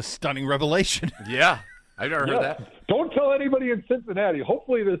 It's a stunning revelation. Yeah, I've never heard that. Don't tell anybody in Cincinnati.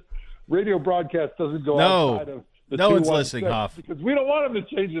 Hopefully this radio broadcast doesn't go outside of the no one's listening, Hoff. Because we don't want them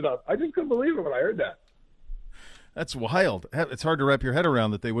to change it up. I just couldn't believe it when I heard that. That's wild. It's hard to wrap your head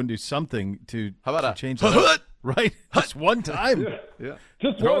around that they wouldn't do something to change that up. Right? Just one time. Yeah.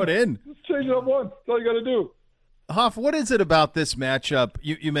 Just throw it in. Just change it up once. That's all you got to do. Hoff, what is it about this matchup?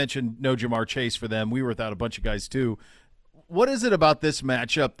 You mentioned no Jamar Chase for them. We were without a bunch of guys too. What is it about this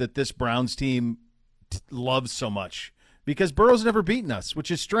matchup that this Browns team loves so much? Because Burrow's never beaten us, which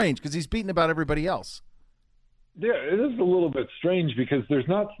is strange because he's beaten about everybody else. Yeah, it is a little bit strange because there's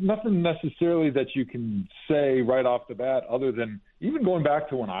nothing necessarily that you can say right off the bat other than even going back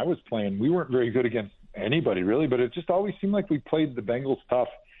to when I was playing, we weren't very good against anybody really, but it just always seemed like we played the Bengals tough.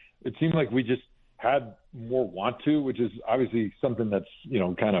 It seemed like we just had more want to, which is obviously something that's,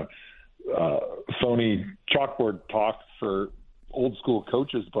 kind of phony chalkboard talk for old school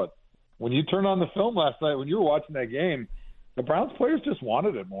coaches. But when you turned on the film last night, when you were watching that game, the Browns players just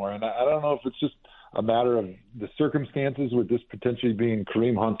wanted it more. And I don't know if it's just a matter of the circumstances with this potentially being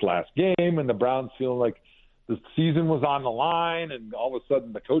Kareem Hunt's last game and the Browns feeling like the season was on the line, and all of a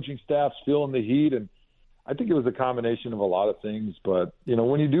sudden the coaching staff's feeling the heat. And I think it was a combination of a lot of things. But,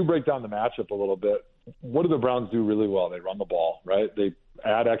 when you do break down the matchup a little bit, what do the Browns do really well? They run the ball, right? They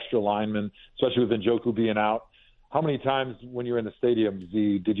add extra linemen, especially with Njoku being out. How many times when you're in the stadium,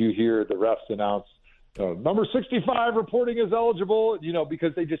 Z, did you hear the refs announce, number 65 reporting is eligible,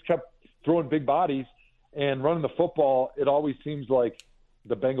 because they just kept throwing big bodies and running the football. It always seems like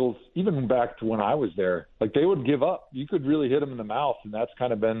the Bengals, even back to when I was there, like they would give up. You could really hit them in the mouth, and that's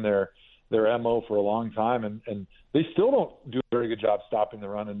kind of been their MO for a long time. And they still don't do a very good job stopping the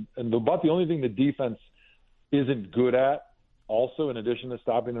run. And about the only thing the defense isn't good at, also in addition to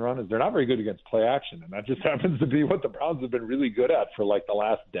stopping the run, is they're not very good against play action. And that just happens to be what the Browns have been really good at for like the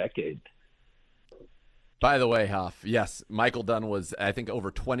last decade. By the way, Huff, yes, Michael Dunn was, I think,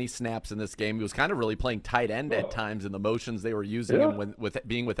 over 20 snaps in this game. He was kind of really playing tight end at times in the motions they were using and with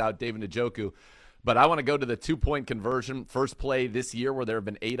being without David Njoku. But I want to go to the 2-point conversion, first play this year where there have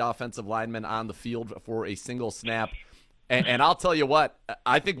been 8 offensive linemen on the field for a single snap. And I'll tell you what,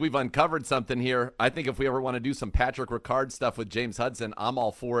 I think we've uncovered something here. I think if we ever want to do some Patrick Ricard stuff with James Hudson, I'm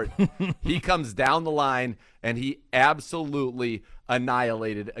all for it. He comes down the line, and he absolutely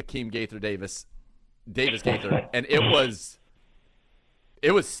annihilated Akeem Davis Gaither, and it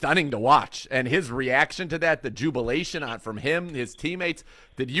was stunning to watch. And his reaction to that, the jubilation from him, his teammates.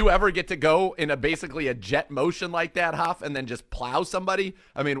 Did you ever get to go in basically a jet motion like that, Huff, and then just plow somebody?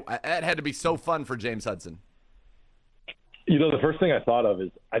 I mean, that had to be so fun for James Hudson. The first thing I thought of is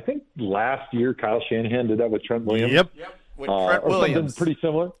I think last year Kyle Shanahan did that with Trent Williams. Yep. With Trent Williams. Something pretty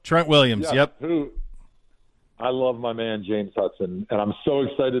similar. Trent Williams, yeah, yep. Who I love my man James Hudson, and I'm so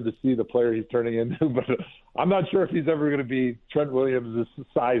excited to see the player he's turning into, but I'm not sure if he's ever going to be Trent Williams'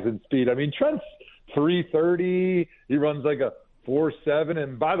 size and speed. I mean, Trent's 330. He runs like a 4.7.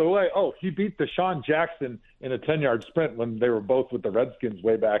 And by the way, he beat Deshaun Jackson in a 10-yard sprint when they were both with the Redskins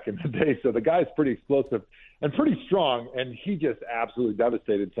way back in the day. So the guy's pretty explosive and pretty strong, and he just absolutely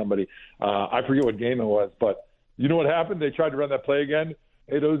devastated somebody. I forget what game it was, but you know what happened? They tried to run that play again.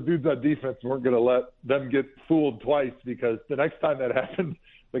 Hey, those dudes on defense weren't going to let them get fooled twice, because the next time that happened,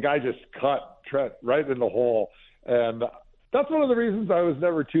 the guy just cut Trent right in the hole. And that's one of the reasons I was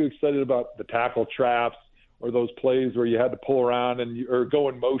never too excited about the tackle traps or those plays where you had to pull around or go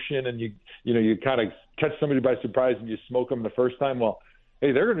in motion and you kind of catch somebody by surprise and you smoke them the first time. Well,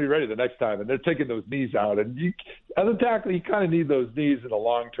 hey, they're going to be ready the next time, and they're taking those knees out. And as a tackle, you kind of need those knees in the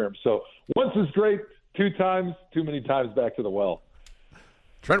long term. So once is great, 2 times, too many times back to the well.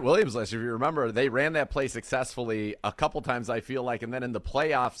 Trent Williams, if you remember, they ran that play successfully a couple times, I feel like, and then in the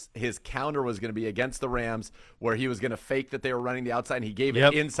playoffs, his counter was going to be against the Rams, where he was going to fake that they were running the outside, and he gave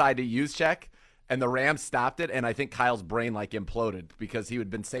it inside to Juszczyk, and the Rams stopped it, and I think Kyle's brain imploded because he had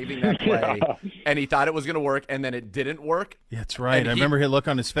been saving that play, and he thought it was going to work, and then it didn't work. Yeah, that's right. I remember his look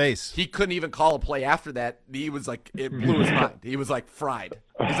on his face. He couldn't even call a play after that. He was like, it blew his mind. He was like fried.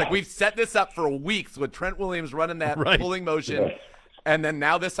 He's like, we've set this up for weeks with Trent Williams running that pulling motion. Yeah. And then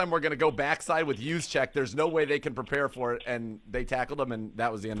now this time we're going to go backside with Juszczyk. There's no way they can prepare for it, and they tackled him, and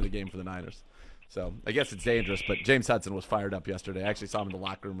that was the end of the game for the Niners. So I guess it's dangerous, but James Hudson was fired up yesterday. I actually saw him in the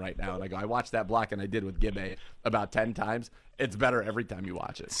locker room right now, and I watched that block, and I did with Gibbe about 10 times. It's better every time you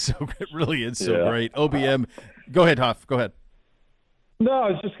watch it. So it really is so great. OBM, go ahead, Huff. Go ahead. No, I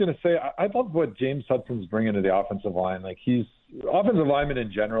was just going to say, I love what James Hudson's bringing to the offensive line. Like, offensive linemen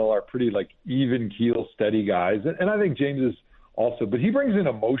in general are pretty even keel, steady guys, and I think James is also, but he brings in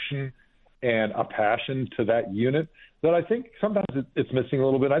emotion and a passion to that unit that I think sometimes it's missing a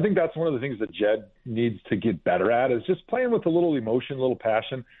little bit. I think that's one of the things that Jed needs to get better at, is just playing with a little emotion, a little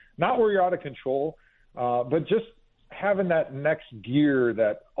passion, not where you're out of control, but just having that next gear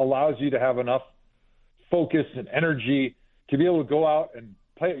that allows you to have enough focus and energy to be able to go out and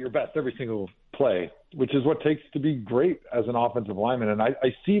play at your best every single play, which is what takes to be great as an offensive lineman. And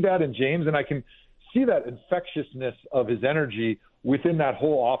I see that in James, and I can see that infectiousness of his energy within that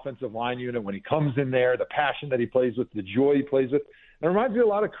whole offensive line unit when he comes in there, the passion that he plays with, the joy he plays with. And it reminds me a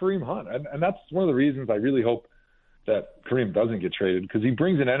lot of Kareem Hunt. And that's one of the reasons I really hope that Kareem doesn't get traded, because he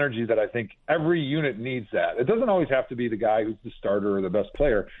brings an energy that I think every unit needs that. It doesn't always have to be the guy who's the starter or the best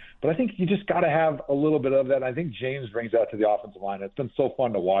player, but I think you just got to have a little bit of that. And I think James brings that to the offensive line. It's been so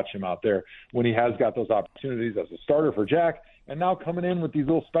fun to watch him out there when he has got those opportunities as a starter for Jack, and now coming in with these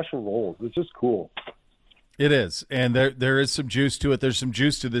little special roles. It's just cool. It is, and there is some juice to it. There's some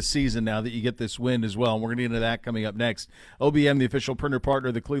juice to this season now that you get this win as well, and we're going to get into that coming up next. OBM, the official printer partner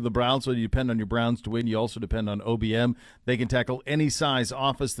of the Cleveland Browns, so you depend on your Browns to win. You also depend on OBM. They can tackle any size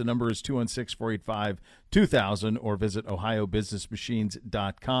office. The number is 216-485-2000, or visit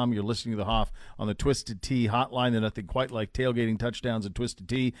ohiobusinessmachines.com. You're listening to the Hoff on the Twisted Tea hotline. There's nothing quite like tailgating touchdowns and Twisted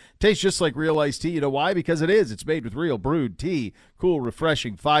Tea. Tastes just like real iced tea. You know why? Because it is. It's made with real brewed tea. Cool,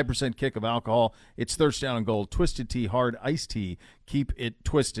 refreshing, 5% kick of alcohol. It's thirst down and gold. Twisted Tea hard iced tea. Keep it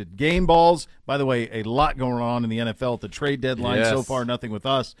twisted. Game balls, by the way, a lot going on in the NFL at the trade deadline. Yes. So far, nothing with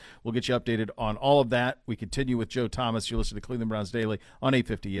us. We'll get you updated on all of that. We continue with Joe Thomas. You listen to Cleveland Browns Daily on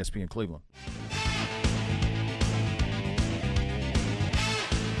 850 ESPN Cleveland.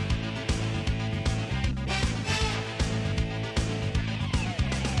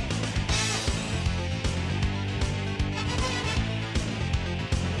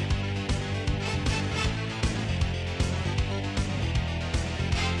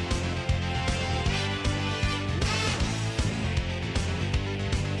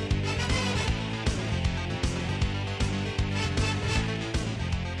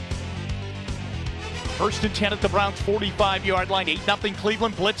 First and 10 at the Browns' 45-yard line. 8-0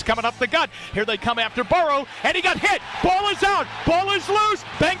 Cleveland. Blitz coming up the gut. Here they come after Burrow, and he got hit. Ball is out. Ball is loose.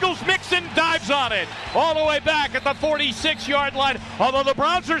 Bengals Mixon dives on it. All the way back at the 46-yard line, although the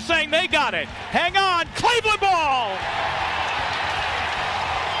Browns are saying they got it. Hang on. Cleveland ball.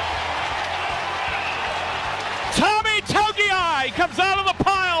 Tommy Togiai comes out of the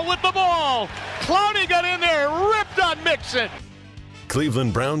pile with the ball. Clowney got in there, ripped on Mixon.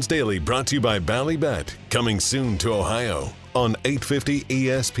 Cleveland Browns Daily brought to you by Ballybet. Coming soon to Ohio on 850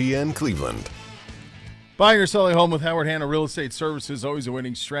 ESPN Cleveland. Buying or selling a home with Howard Hanna Real Estate Services, always a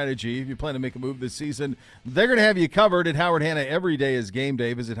winning strategy. If you plan to make a move this season, they're going to have you covered at Howard Hanna. Every day is game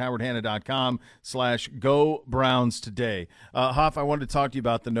day. Visit howardhanna.com/go Browns today. Hoff, I wanted to talk to you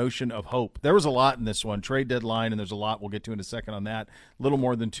about the notion of hope. There was a lot in this one, trade deadline, and there's a lot we'll get to in a second on that. A little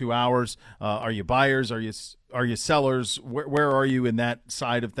more than 2 hours. Are you buyers? Are you sellers? Where are you in that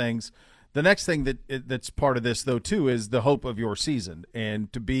side of things? The next thing that's part of this, though, too, is the hope of your season,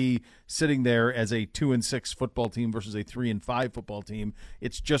 and to be sitting there as a 2-6 football team versus a 3-5 football team.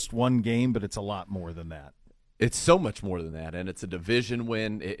 It's just one game, but it's a lot more than that. It's so much more than that, and it's a division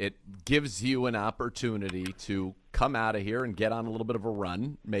win. It gives you an opportunity to come out of here and get on a little bit of a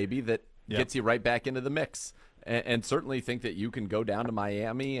run, maybe, that gets you right back into the mix. And certainly think that you can go down to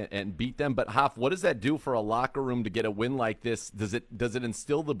Miami and beat them. But, Hoff, what does that do for a locker room to get a win like this? Does it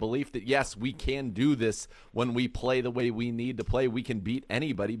instill the belief that, yes, we can do this when we play the way we need to play? We can beat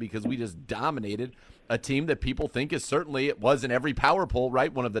anybody because we just dominated a team that people think is certainly, it was in every power poll,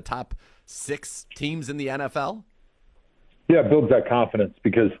 right, one of the top 6 teams in the NFL? Yeah, it builds that confidence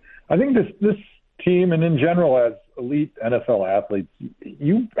because I think this team and in general as elite NFL athletes,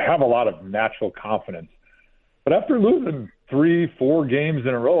 you have a lot of natural confidence. But after losing 3-4 games in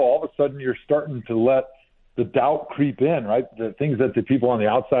a row, all of a sudden you're starting to let the doubt creep in, right? The things that the people on the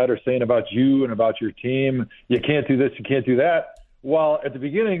outside are saying about you and about your team. You can't do this, you can't do that. Well, at the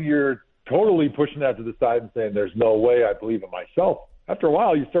beginning, you're totally pushing that to the side and saying, there's no way I believe in myself. After a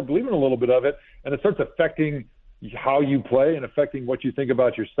while, you start believing a little bit of it, and it starts affecting how you play and affecting what you think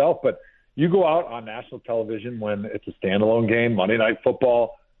about yourself. But you go out on national television when it's a standalone game, Monday Night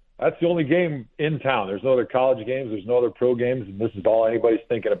Football. That's the only game in town. There's no other college games. There's no other pro games, and this is all anybody's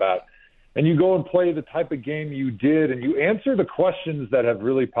thinking about. And you go and play the type of game you did, and you answer the questions that have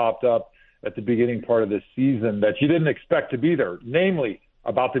really popped up at the beginning part of this season that you didn't expect to be there, namely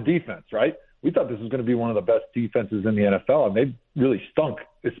about the defense, right? We thought this was going to be one of the best defenses in the NFL, and they really stunk,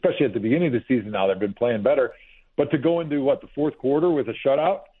 especially at the beginning of the season. Now they've been playing better. But to go into, the fourth quarter with a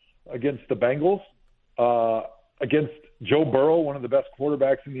shutout against the Bengals, against Joe Burrow, one of the best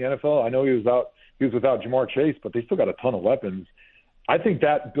quarterbacks in the NFL. I know he was without Jamar Chase, but they still got a ton of weapons. I think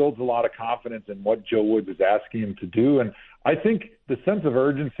that builds a lot of confidence in what Joe Woods is asking him to do. And I think the sense of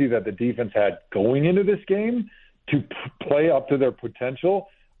urgency that the defense had going into this game to play up to their potential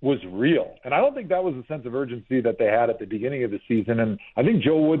was real. And I don't think that was the sense of urgency that they had at the beginning of the season. And I think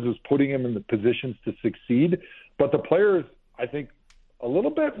Joe Woods was putting him in the positions to succeed. But the players, I think, a little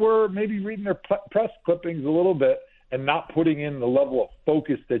bit were maybe reading their press clippings a little bit and not putting in the level of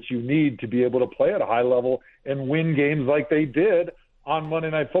focus that you need to be able to play at a high level and win games like they did on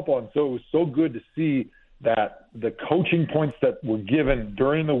Monday Night Football. And so it was so good to see that the coaching points that were given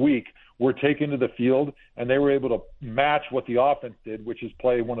during the week were taken to the field, and they were able to match what the offense did, which is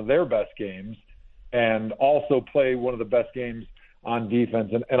play one of their best games and also play one of the best games on defense.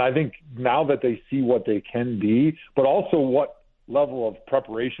 And I think now that they see what they can be, but also what level of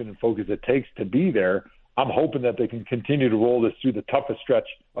preparation and focus it takes to be there, I'm hoping that they can continue to roll this through the toughest stretch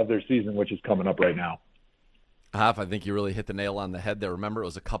of their season, which is coming up right now. Hoff, I think you really hit the nail on the head there. Remember, it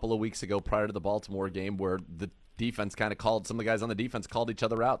was a couple of weeks ago prior to the Baltimore game where the defense kind of called, some of the guys on the defense called each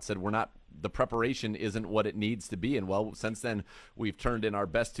other out, said the preparation isn't what it needs to be. And well, since then, we've turned in our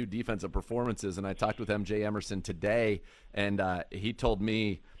best 2 defensive performances. And I talked with MJ Emerson today, and he told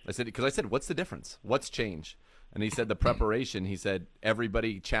me, I said, what's the difference? What's changed? And he said the preparation. He said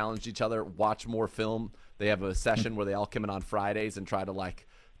everybody challenged each other, watch more film. They have a session where they all come in on Fridays and try to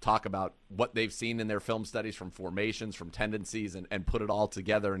talk about what they've seen in their film studies from formations, from tendencies, and put it all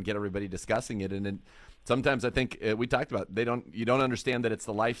together and get everybody discussing it. And then sometimes I think we talked about you don't understand that it's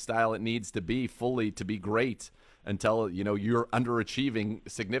the lifestyle it needs to be fully to be great until you're underachieving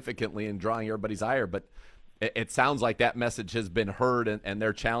significantly and drawing everybody's ire. But it sounds like that message has been heard and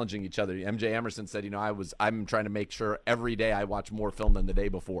they're challenging each other. MJ Emerson said, I'm trying to make sure every day I watch more film than the day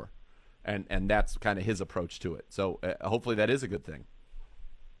before. And that's kind of his approach to it. So hopefully that is a good thing.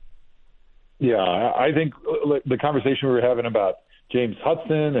 Yeah, I think the conversation we were having about James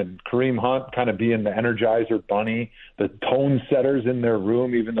Hudson and Kareem Hunt kind of being the Energizer bunny, the tone setters in their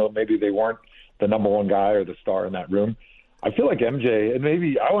room, even though maybe they weren't the number one guy or the star in that room. I feel like MJ, and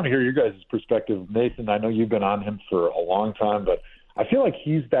maybe I want to hear your guys' perspective. Nathan, I know you've been on him for a long time, but I feel like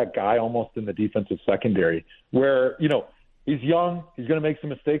he's that guy almost in the defensive secondary where, he's young, he's going to make some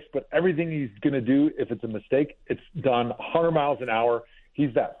mistakes, but everything he's going to do, if it's a mistake, it's done 100 miles an hour.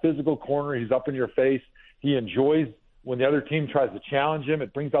 He's that physical corner. He's up in your face. He enjoys when the other team tries to challenge him.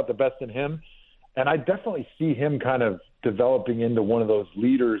 It brings out the best in him. And I definitely see him kind of developing into one of those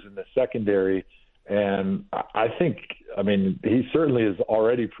leaders in the secondary. And I think, he certainly has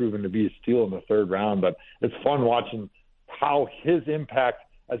already proven to be a steal in the 3rd round, but it's fun watching how his impact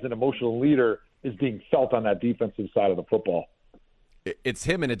as an emotional leader is being felt on that defensive side of the football. It's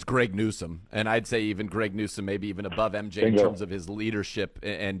him and it's Greg Newsome, and I'd say even Greg Newsome maybe even above MJ in terms of his leadership,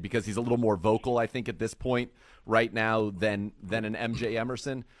 and because he's a little more vocal, I think, at this point right now than an MJ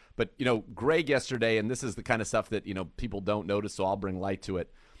Emerson. But, Greg yesterday, and this is the kind of stuff that, people don't notice, so I'll bring light to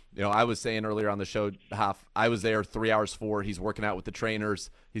it. I was saying earlier on the show, Hoff, I was there 3 hours before. He's working out with the trainers.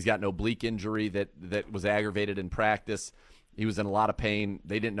 He's got an oblique injury that was aggravated in practice. He was in a lot of pain.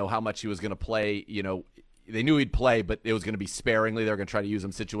 They didn't know how much he was going to play, They knew he'd play, but it was going to be sparingly. They were going to try to use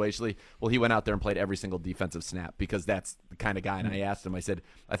him situationally. Well, he went out there and played every single defensive snap because that's the kind of guy. And I asked him, I said,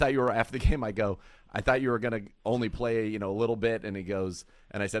 I thought you were, after the game, I thought you were going to only play, a little bit. And he goes,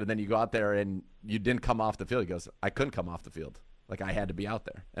 and I said, and then you go out there and you didn't come off the field. He goes, I couldn't come off the field. I had to be out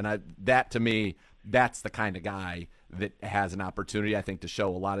there. And that to me, that's the kind of guy that has an opportunity, I think, to show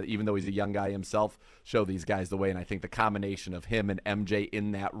a lot of, even though he's a young guy himself, show these guys the way. And I think the combination of him and MJ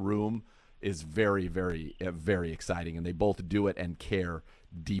in that room is very, very, very exciting, and they both do it and care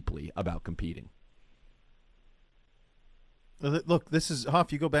deeply about competing. Look, this is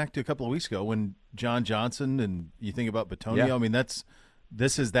Hoff. You go back to a couple of weeks ago when John Johnson and you think about Bitonio. Yeah.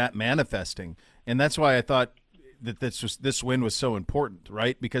 This is that manifesting, and that's why I thought that this win was so important,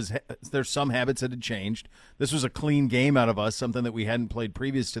 right? Because there's some habits that had changed. This was a clean game out of us, something that we hadn't played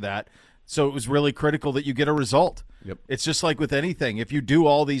previous to that. So it was really critical that you get a result. Yep. It's just like with anything. If you do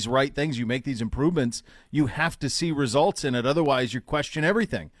all these right things, you make these improvements, you have to see results in it. Otherwise, you question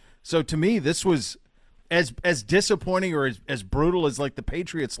everything. So to me, this was as disappointing or as brutal as the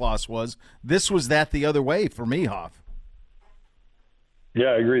Patriots loss was. This was that the other way for me, Hoff.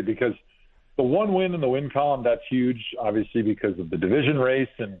 Yeah, I agree, because the one win in the win column, that's huge, obviously, because of the division race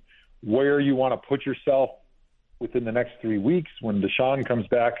and where you want to put yourself within the next 3 weeks when Deshaun comes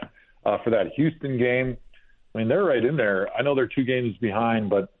back for that Houston game. They're right in there. I know they're 2 games behind,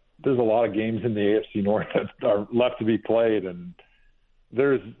 but there's a lot of games in the AFC North that are left to be played, and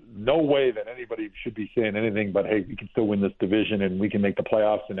there's no way that anybody should be saying anything but, hey, we can still win this division and we can make the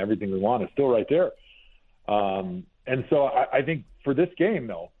playoffs and everything we want is still right there. And so I think for this game,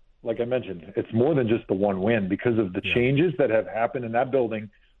 though, like I mentioned, it's more than just the one win because of the changes that have happened in that building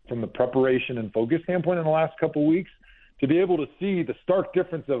from the preparation and focus standpoint in the last couple of weeks, to be able to see the stark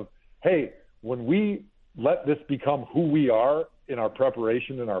difference of, hey, when we let this become who we are in our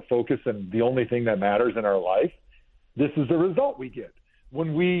preparation and our focus and the only thing that matters in our life, this is the result we get.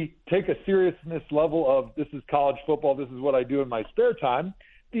 When we take a seriousness level of this is college football, this is what I do in my spare time,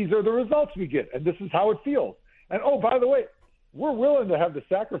 these are the results we get, and this is how it feels. And, oh, by the way, we're willing to have the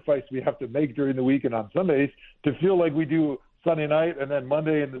sacrifice we have to make during the week and on Sundays to feel like we do Sunday night and then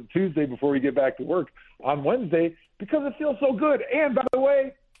Monday and then Tuesday before we get back to work on Wednesday, because it feels so good. And, by the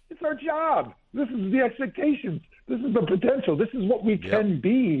way, it's our job. This is the expectations. This is the potential. This is what we can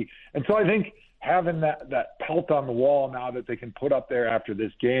be. And so I think having that pelt on the wall now that they can put up there after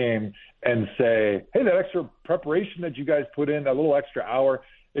this game and say, hey, that extra preparation that you guys put in, that little extra hour,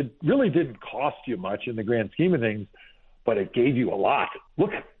 it really didn't cost you much in the grand scheme of things, but it gave you a lot.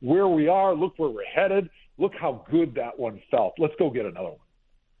 Look where we are. Look where we're headed. Look how good that one felt. Let's go get another one.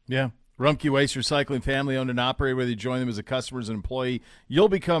 Yeah. Rumpke Waste Recycling, family-owned and operated. Whether you join them as a customer or as an employee, you'll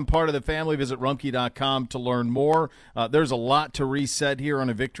become part of the family. Visit Rumpke.com to learn more. There's a lot to reset here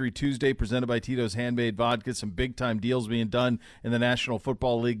on a Victory Tuesday presented by Tito's Handmade Vodka. Some big-time deals being done in the National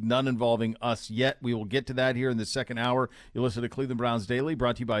Football League, none involving us yet. We will get to that here in the second hour. You'll listen to Cleveland Browns Daily,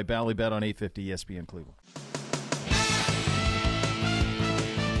 brought to you by Bally Bet on 850 ESPN Cleveland.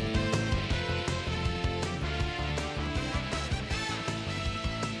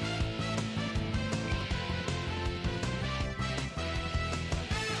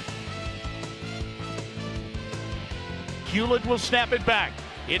 Hewlett will snap it back.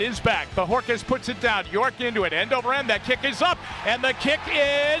 It is back. Bajorquez puts it down. York into it. End over end. That kick is up. And the kick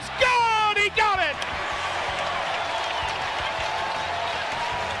is good. He got it.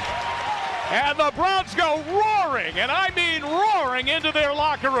 And the Browns go roaring, and I mean roaring, into their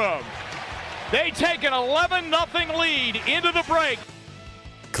locker room. They take an 11-0 lead into the break.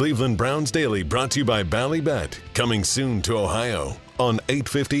 Cleveland Browns Daily brought to you by Bally Bet. Coming soon to Ohio on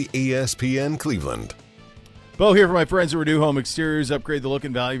 850 ESPN Cleveland. Bo here for my friends at Renew Home Exteriors. Upgrade the look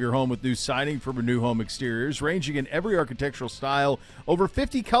and value of your home with new siding from Renew Home Exteriors, ranging in every architectural style. Over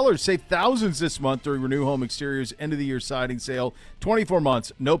 50 colors. Save thousands this month during Renew Home Exteriors end-of-the-year siding sale. 24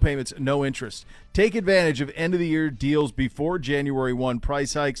 months, no payments, no interest. Take advantage of end-of-the-year deals before January 1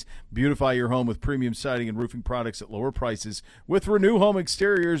 price hikes. Beautify your home with premium siding and roofing products at lower prices. With Renew Home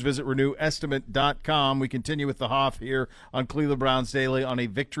Exteriors, visit RenewEstimate.com. We continue with the Hoff here on Cleveland Browns Daily on a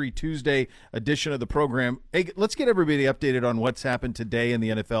Victory Tuesday edition of the program. Hey, let's get everybody updated on what's happened today in the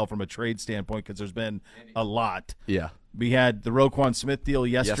NFL from a trade standpoint, because there's been a lot. Yeah. We had the Roquan Smith deal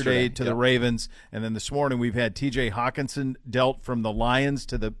yesterday to the yep. Ravens, and then this morning we've had T.J. Hawkinson dealt from the Lions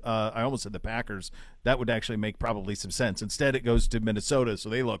to the I almost said the Packers. That would actually make probably some sense. Instead, it goes to Minnesota, so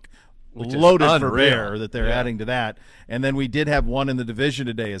they look loaded for bear that they're adding to that. And then we did have one in the division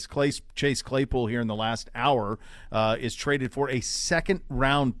today as Chase Claypool here in the last hour is traded for a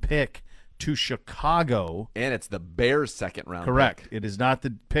second-round pick to Chicago. And it's the Bears' second-round Correct. pick. It is not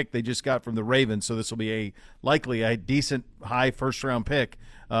the pick they just got from the Ravens, so this will be likely a decent high first-round pick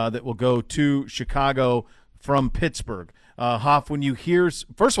that will go to Chicago from Pittsburgh. Hoff, when you hear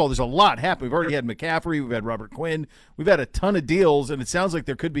 – first of all, there's a lot happening. We've already had McCaffrey. We've had Robert Quinn. We've had a ton of deals, and it sounds like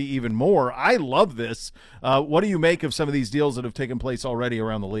there could be even more. I love this. What do you make of some of these deals that have taken place already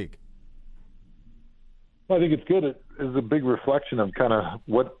around the league? I think it's good. It is a big reflection of kind of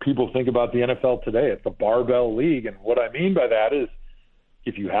what people think about the NFL today. It's a barbell league, and what I mean by that is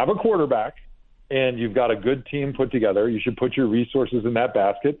if you have a quarterback and you've got a good team put together, you should put your resources in that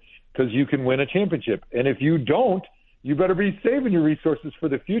basket because you can win a championship. And if you don't, you better be saving your resources for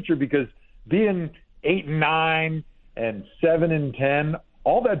the future, because being 8-9 and 7-10,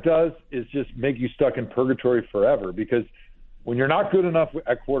 all that does is just make you stuck in purgatory forever, because when you're not good enough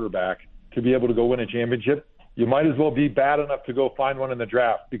at quarterback to be able to go win a championship, you might as well be bad enough to go find one in the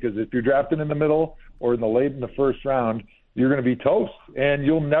draft, because if you're drafted in the middle or in the first round, you're going to be toast, and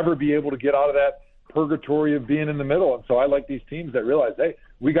you'll never be able to get out of that purgatory of being in the middle. And so I like these teams that realize, hey,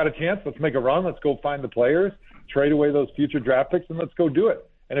 we got a chance. Let's make a run. Let's go find the players, trade away those future draft picks, and let's go do it.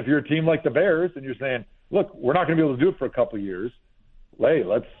 And if you're a team like the Bears and you're saying, look, we're not going to be able to do it for a couple of years, hey,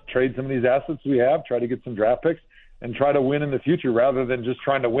 let's trade some of these assets we have, try to get some draft picks, and try to win in the future, rather than just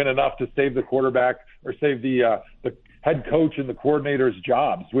trying to win enough to save the quarterback or save the head coach and the coordinator's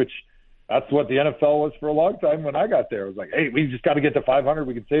jobs, which that's what the NFL was for a long time when I got there. It was like, hey, we just got to get to 500.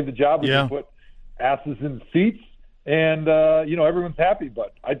 We can save the job. We can put asses in seats, and, everyone's happy.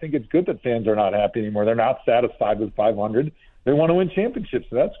 But I think it's good that fans are not happy anymore. They're not satisfied with 500. They want to win championships,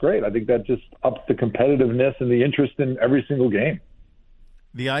 so that's great. I think that just ups the competitiveness and the interest in every single game.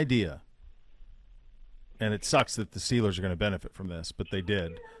 The idea, and it sucks that the Steelers are going to benefit from this, but they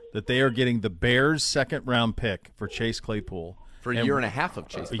did, that they are getting the Bears' second-round pick for Chase Claypool. For a year and a half of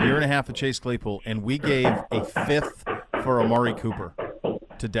Chase Claypool. A year and a half of Chase Claypool, and we gave a fifth for Amari Cooper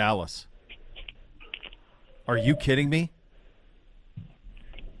to Dallas. Are you kidding me?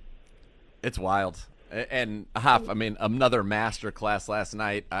 It's wild. And, Hoff, I mean, another master class last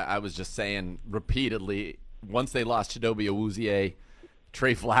night. I was just saying repeatedly, once they lost Chidobe Awuzie,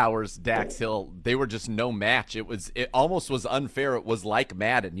 Trey Flowers, Dax Hill, they were just no match. It almost was unfair. It was like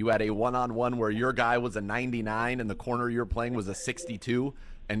Madden. You had a one-on-one where your guy was a 99 and the corner you're playing was a 62,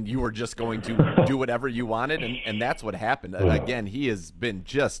 and you were just going to do whatever you wanted, and that's what happened. And again, he has been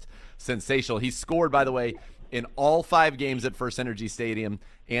just sensational. He scored, by the way, in all 5 games at First Energy Stadium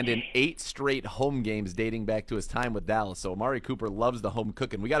and in 8 straight home games dating back to his time with Dallas. So Amari Cooper loves the home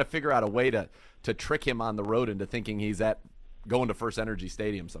cooking. We got to figure out a way to trick him on the road into thinking he's going to First Energy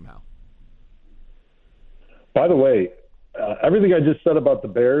Stadium somehow. By the way, everything I just said about the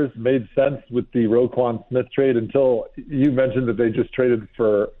Bears made sense with the Roquan Smith trade until you mentioned that they just traded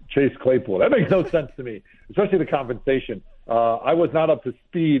for Chase Claypool. That makes no sense to me, especially the compensation. I was not up to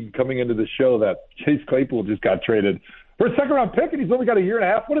speed coming into the show that Chase Claypool just got traded for a second-round pick, and he's only got a year and a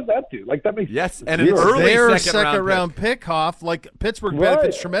half. What does that do? Like, that makes and an early their second-round pick, Hoff. Like, Pittsburgh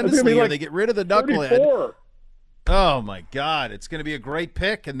benefits tremendously here. They get rid of the knucklehead. 34. Oh, my God. It's going to be a great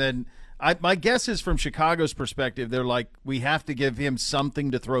pick. And then my guess is from Chicago's perspective, they're like, we have to give him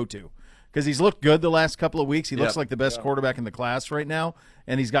something to throw to because he's looked good the last couple of weeks. He looks like the best quarterback in the class right now,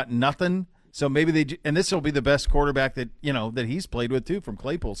 and he's got nothing. So maybe and this will be the best quarterback that he's played with too from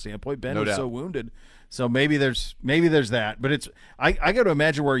Claypool's standpoint. Ben was so wounded. So maybe there's that. But I got to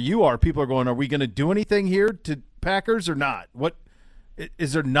imagine where you are. People are going, are we going to do anything here to Packers or not? What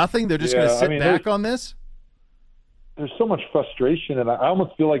is there nothing? They're just going to sit back on this? There's so much frustration, and I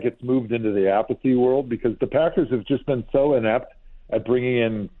almost feel like it's moved into the apathy world because the Packers have just been so inept at bringing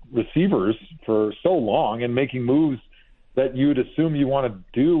in receivers for so long and making moves that you would assume you want to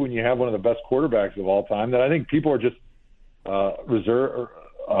do when you have one of the best quarterbacks of all time, that I think people are just I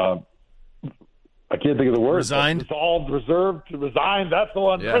can't think of the word. Resigned? Reserved, to resign. That's the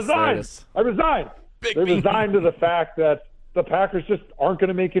one. Yes, resigned. I resigned. They're resigned to the fact that the Packers just aren't going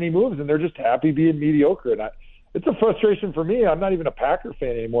to make any moves, and they're just happy being mediocre. And it's a frustration for me. I'm not even a Packer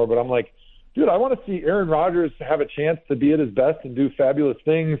fan anymore, but I'm like, dude, I want to see Aaron Rodgers have a chance to be at his best and do fabulous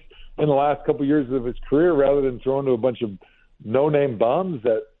things in the last couple of years of his career rather than thrown to a bunch of no-name bums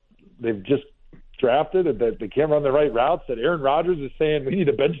that they've just drafted and that they can't run the right routes, that Aaron Rodgers is saying we need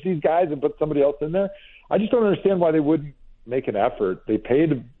to bench these guys and put somebody else in there. I just don't understand why they wouldn't make an effort. They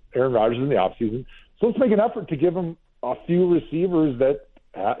paid Aaron Rodgers in the offseason, so let's make an effort to give him a few receivers that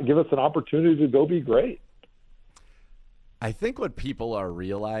give us an opportunity to go be great. I think what people are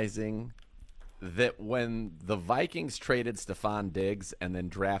realizing that when the Vikings traded Stephon Diggs and then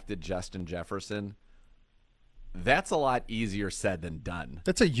drafted Justin Jefferson, that's a lot easier said than done.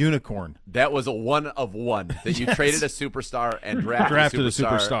 That's a unicorn. That was a one of one that you traded a superstar and drafted a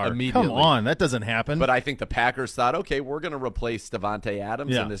superstar immediately. Come on, that doesn't happen. But I think the Packers thought, okay, we're going to replace Devontae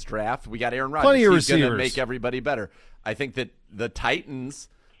Adams in this draft. We got Aaron Rodgers. Plenty of He's going to receivers. make everybody better. I think that the Titans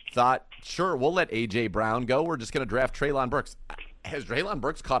thought, sure, we'll let A.J. Brown go. We're just going to draft Treylon Burks. Has Treylon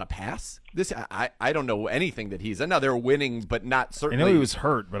Burks caught a pass? I don't know anything that he's – now they're winning, but not certainly – I know he was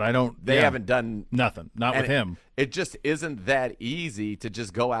hurt, but I don't – They haven't done – nothing. Not with him. It just isn't that easy to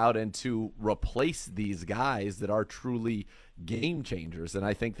just go out and to replace these guys that are truly game changers. And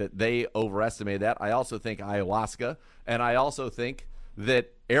I think that they overestimated that. I also think ayahuasca, and I also think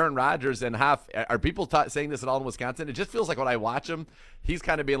that Aaron Rodgers and Hoff – are people saying this at all in Wisconsin? It just feels like when I watch him, he's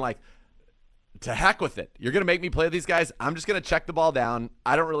kind of being like – to heck with it. You're going to make me play these guys. I'm just going to check the ball down.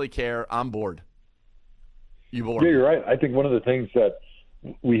 I don't really care. I'm bored. You bored? Yeah, you're right. I think one of the things that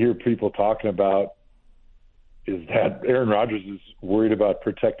we hear people talking about is that Aaron Rodgers is worried about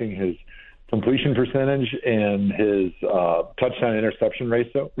protecting his completion percentage and his touchdown-interception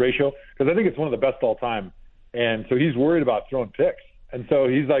ratio because I think it's one of the best all time. And so he's worried about throwing picks. And so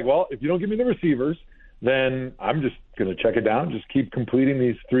he's like, well, if you don't give me the receivers, then I'm just going to check it down, just keep completing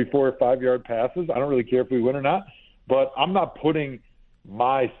these 3, 4, 5-yard passes. I don't really care if we win or not, but I'm not putting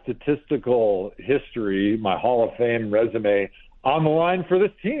my statistical history, my Hall of Fame resume on the line for this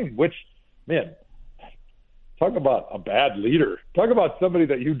team, which, man, talk about a bad leader. Talk about somebody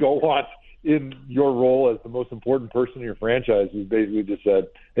that you don't want in your role as the most important person in your franchise who basically just said,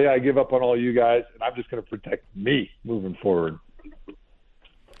 hey, I give up on all you guys, and I'm just going to protect me moving forward.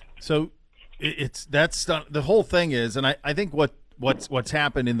 So that's the whole thing is, and I think what's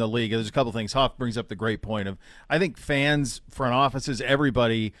happened in the league, there's a couple things. Hoff brings up the great point of, I think fans, front offices,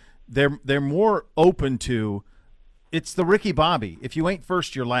 everybody, they're more open to, it's the Ricky Bobby. If you ain't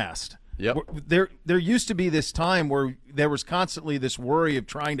first, you're last. Yep. There used to be this time where there was constantly this worry of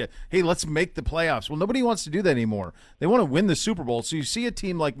trying to, hey, let's make the playoffs. Well, nobody wants to do that anymore. They want to win the Super Bowl. So you see a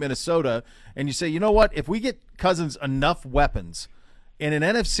team like Minnesota, and you say, you know what? If we get Cousins enough weapons, in an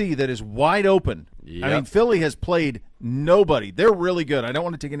NFC that is wide open. Yep. I mean, Philly has played nobody. They're really good. I don't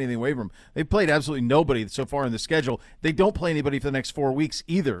want to take anything away from them. They've played absolutely nobody so far in the schedule. They don't play anybody for the next 4 weeks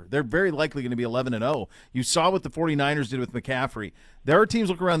either. They're very likely going to be 11-0. You saw what the 49ers did with McCaffrey. There are teams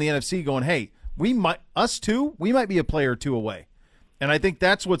looking around the NFC going, hey, we might be a player or two away. And I think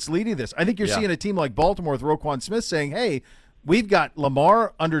that's what's leading this. I think you're seeing a team like Baltimore with Roquan Smith saying, hey, we've got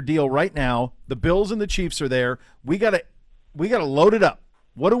Lamar under deal right now. The Bills and the Chiefs are there. We got to load it up.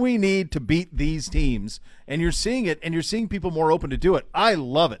 What do we need to beat these teams? And you're seeing it, and you're seeing people more open to do it. I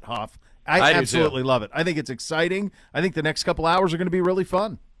love it, Hoff. I absolutely love it. I think it's exciting. I think the next couple hours are going to be really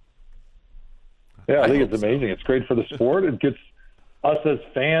fun. Yeah, I think it's amazing. It's great for the sport. It gets us as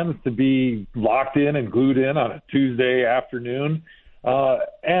fans to be locked in and glued in on a Tuesday afternoon.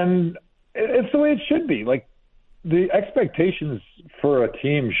 And it's the way it should be. Like, the expectations for a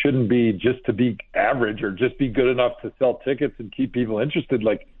team shouldn't be just to be average or just be good enough to sell tickets and keep people interested.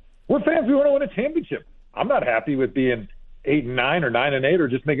 Like, we're fans. We want to win a championship. I'm not happy with being 8-9 or 9-8 or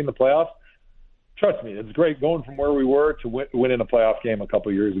just making the playoffs. Trust me, it's great going from where we were to winning a playoff game a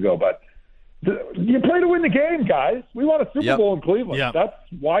couple years ago. But you play to win the game, guys. We want a Super Bowl in Cleveland. Yep. That's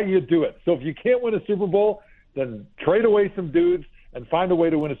why you do it. So if you can't win a Super Bowl, then trade away some dudes and find a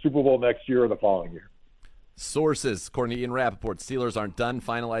way to win a Super Bowl next year or the following year. Sources, Cornelian Rappaport, Steelers aren't done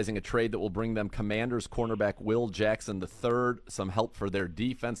finalizing a trade that will bring them Commanders cornerback Will Jackson III, some help for their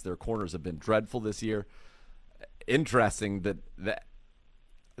defense. Their corners have been dreadful this year. Interesting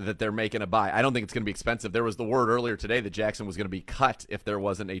that they're making a buy. I don't think it's going to be expensive. There was the word earlier today that Jackson was going to be cut if there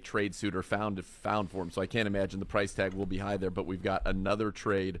wasn't a trade suitor found for him. So I can't imagine the price tag will be high there, but we've got another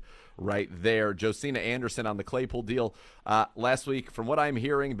trade right there. Josina Anderson on the Claypool deal. Last week, from what I'm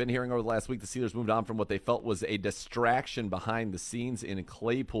hearing, been hearing over the last week, the Steelers moved on from what they felt was a distraction behind the scenes in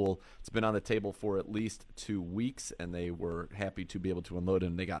Claypool. It's been on the table for at least 2 weeks, and they were happy to be able to unload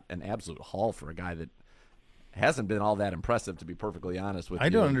him. They got an absolute haul for a guy that hasn't been all that impressive, to be perfectly honest with you. I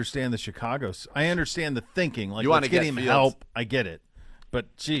don't understand the Chicago's. I understand the thinking. Like, you want let's to get get him Fields. help. I get it.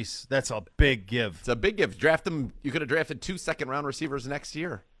 But, geez, that's a big give. It's a big give. Draft them. You could have drafted 2 second-round receivers next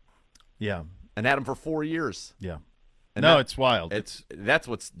year. Yeah. And had them for 4 years. Yeah. And no, it's wild.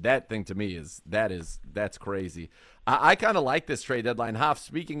 That thing to me that's crazy. I kind of like this trade deadline. Hoff,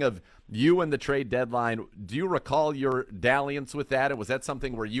 speaking of you and the trade deadline, do you recall your dalliance with that? Was that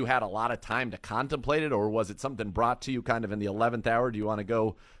something where you had a lot of time to contemplate it, or was it something brought to you kind of in the 11th hour? Do you want to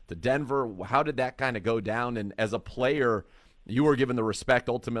go to Denver? How did that kind of go down? And as a player, you were given the respect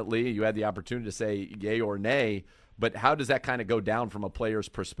ultimately. You had the opportunity to say yay or nay. But how does that kind of go down from a player's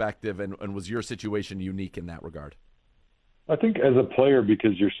perspective, and was your situation unique in that regard? I think as a player,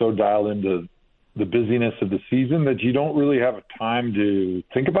 because you're so dialed into the busyness of the season that you don't really have time to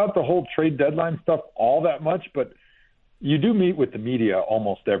think about the whole trade deadline stuff all that much, but you do meet with the media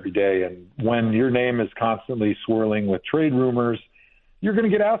almost every day. And when your name is constantly swirling with trade rumors, you're going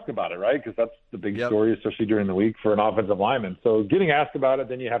to get asked about it, right? Because that's the big story, especially during the week for an offensive lineman. So getting asked about it,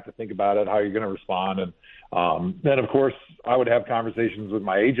 then you have to think about it, how you're going to respond. And then, of course, I would have conversations with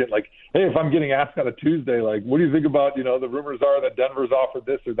my agent, like, hey, if I'm getting asked on a Tuesday, like, what do you think about, the rumors are that Denver's offered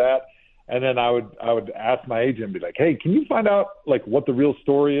this or that? And then I would ask my agent and be like, hey, can you find out, like, what the real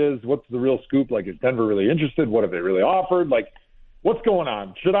story is? What's the real scoop? Like, is Denver really interested? What have they really offered? Like, what's going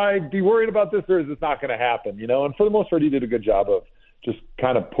on? Should I be worried about this, or is this not going to happen? And for the most part, he did a good job of just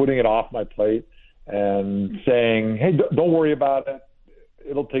kind of putting it off my plate and saying, hey, don't worry about it.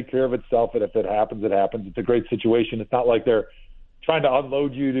 It'll take care of itself. And if it happens, it happens. It's a great situation. It's not like they're trying to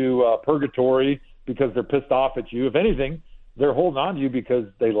unload you to purgatory because they're pissed off at you. If anything, they're holding on to you because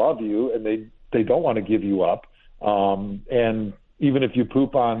they love you and they don't want to give you up. And even if you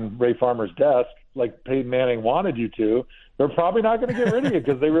poop on Ray Farmer's desk, like Peyton Manning wanted you to, they're probably not going to get rid of you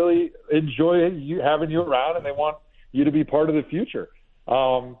because they really enjoy having you around and they want you to be part of the future.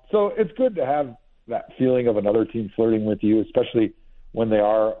 So it's good to have that feeling of another team flirting with you, especially when they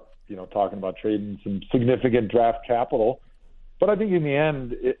are, talking about trading some significant draft capital. But I think in the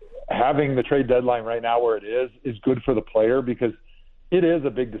end, having the trade deadline right now where it is good for the player because it is a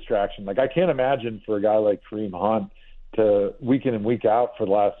big distraction. Like, I can't imagine for a guy like Kareem Hunt to week in and week out for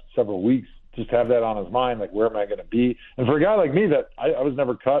the last several weeks just have that on his mind, like, where am I going to be? And for a guy like me that I was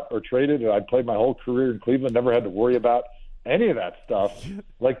never cut or traded, and I played my whole career in Cleveland, never had to worry about any of that stuff.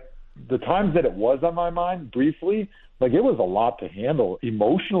 Like, the times that it was on my mind briefly, like, it was a lot to handle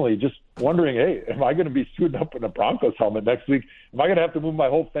emotionally, just wondering, hey, am I going to be suiting up in a Broncos helmet next week? Am I going to have to move my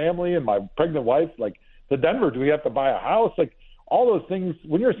whole family and my pregnant wife, like, to Denver? Do we have to buy a house? Like, all those things.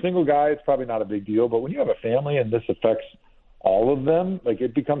 When you're a single guy, it's probably not a big deal. But when you have a family and this affects all of them, like,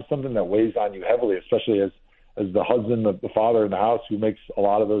 it becomes something that weighs on you heavily, especially as as the husband, the father in the house who makes a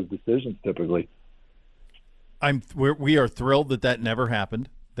lot of those decisions typically. We are thrilled that never happened,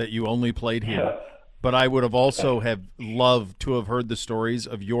 that you only played here. But I would have also have loved to have heard the stories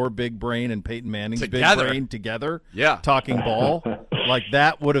of your big brain and Peyton Manning's big brain together, talking ball. Like,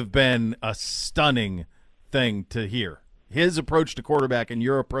 that would have been a stunning thing to hear. His approach to quarterback and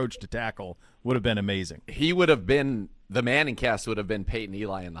your approach to tackle would have been amazing. He would have been – the Manning cast would have been Peyton,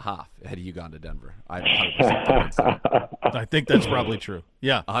 Eli, and the Hoff had you gone to Denver. I'm 100% convinced of that. I think that's probably true.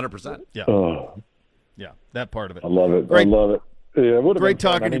 Yeah. 100%. Yeah. Yeah, that part of it. I love it. Great. I love it. Yeah, it would have Great been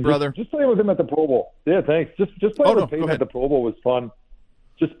fun. talking to you, brother. Just playing with him at the Pro Bowl. Yeah, thanks. Just playing with Peyton at the Pro Bowl was fun.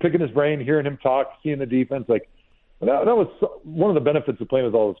 Just picking his brain, hearing him talk, seeing the defense. Like that was one of the benefits of playing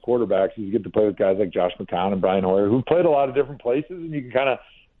with all those quarterbacks. Is you get to play with guys like Josh McCown and Brian Hoyer, who played a lot of different places, and you can kind of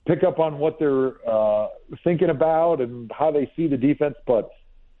pick up on what they're thinking about and how they see the defense. But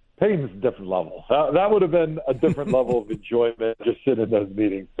Peyton's a different level. That would have been a different level of enjoyment just sitting in those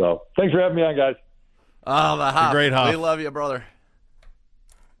meetings. So thanks for having me on, guys. Oh, the Hoff. Great Hoff. We love you, brother.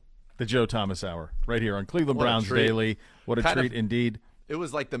 The Joe Thomas Hour right here on Cleveland Browns Daily. What a treat indeed. It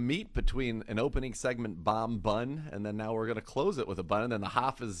was like the meat between an opening segment bomb bun, and then now we're going to close it with a bun, and then the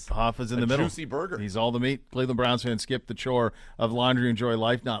Hoff is in the middle. Juicy burger. He's all the meat. Cleveland Browns fans, skip the chore of laundry. Enjoy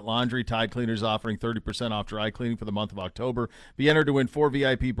life, not laundry. Tide Cleaners offering 30% off dry cleaning for the month of October. Be entered to win 4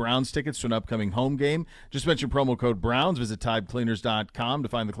 VIP Browns tickets to an upcoming home game. Just mention promo code Browns. Visit TideCleaners.com to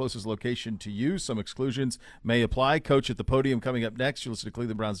find the closest location to you. Some exclusions may apply. Coach at the Podium coming up next. You listen to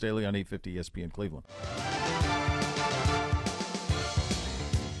Cleveland Browns Daily on 850 ESPN Cleveland.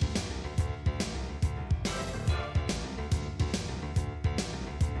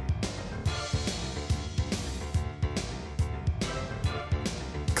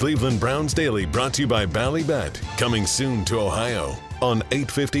 Cleveland Browns Daily brought to you by Ballybet, coming soon to Ohio on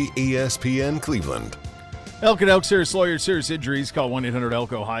 850 ESPN Cleveland. Elk and Elk serious lawyers, serious injuries. Call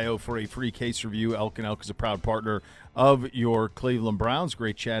 1-800-ELK-OHIO for a free case review. Elk and Elk is a proud partner of your Cleveland Browns.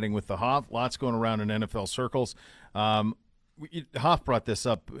 Great chatting with the Hoff. Lots going around in NFL circles. Hoff brought this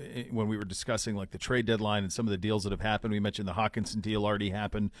up when we were discussing like the trade deadline and some of the deals that have happened. We mentioned the Hawkinson deal already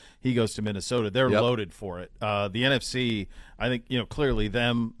happened. He goes to Minnesota. They're loaded for it. The NFC, I think, clearly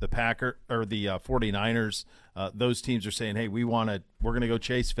them, the Packer or the 49ers, those teams are saying, hey, we're going to go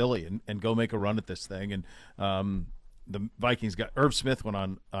chase Philly and go make a run at this thing. And the Vikings got Irv Smith went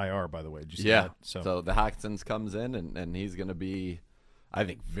on IR, by the way. Did you see that? So the Hawkins comes in and he's going to be, I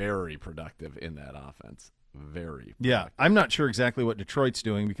think, very productive in that offense. Very. Yeah, I'm not sure exactly what Detroit's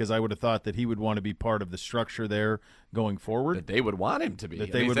doing because I would have thought that he would want to be part of the structure there going forward. That they would want him to be.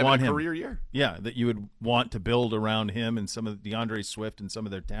 That they would want him. Career year. Yeah, that you would want to build around him and some of DeAndre Swift and some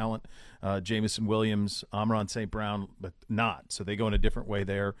of their talent, Jamison Williams, Amon St. Brown, but not. So they go in a different way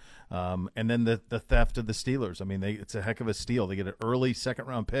there. And then the theft of the Steelers. I mean, it's a heck of a steal. They get an early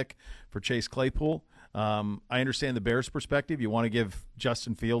second-round pick for Chase Claypool. I understand the Bears' perspective. You want to give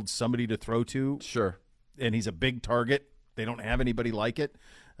Justin Fields somebody to throw to. Sure. And he's a big target. They don't have anybody like it.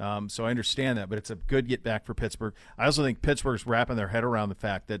 So I understand that, but it's a good get back for Pittsburgh. I also think Pittsburgh's wrapping their head around the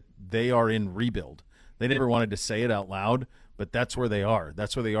fact that they are in rebuild. They never wanted to say it out loud, but that's where they are.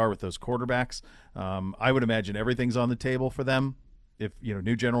 That's where they are with those quarterbacks. I would imagine everything's on the table for them. If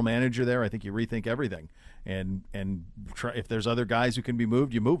new general manager there, I think you rethink everything. And try, if there's other guys who can be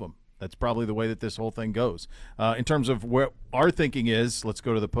moved, you move them. That's probably the way that this whole thing goes. In terms of where our thinking is, let's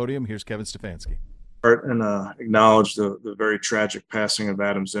go to the podium. Here's Kevin Stefanski. And acknowledge the very tragic passing of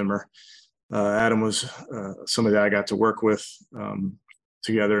Adam Zimmer. Adam was somebody I got to work with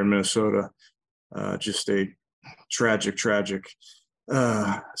together in Minnesota. Just a tragic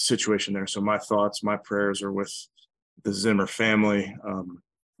situation there. So my thoughts, my prayers are with the Zimmer family.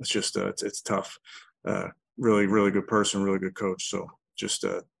 It's just it's tough. Really, really good person, really good coach. So just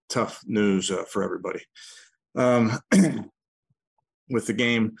tough news for everybody. With the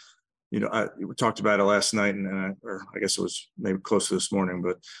game. We talked about it last night, or I guess it was maybe close to this morning,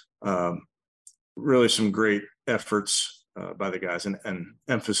 but really some great efforts by the guys and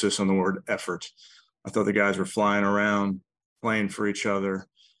emphasis on the word effort. I thought the guys were flying around, playing for each other,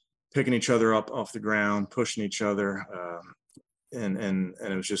 picking each other up off the ground, pushing each other. And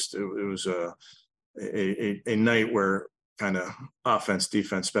it was just, it was a night where kind of offense,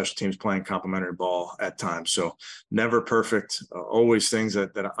 defense, special teams playing complementary ball at times. So never perfect, always things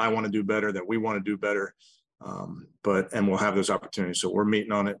that I want to do better, that we want to do better. And we'll have those opportunities. So we're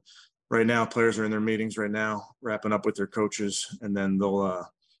meeting on it right now. Players are in their meetings right now, wrapping up with their coaches, and then they'll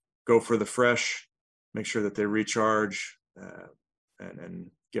go for the fresh, make sure that they recharge and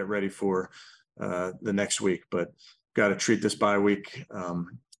get ready for the next week. But got to treat this bye week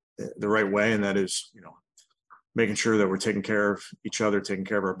the right way. And that is, making sure that we're taking care of each other, taking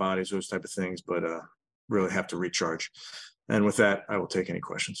care of our bodies, those type of things, but really have to recharge. And with that, I will take any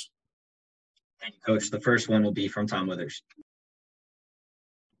questions. Thank you, Coach. The first one will be from Tom Withers.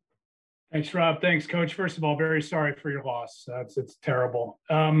 Thanks, Rob. Thanks, Coach. First of all, very sorry for your loss. It's terrible.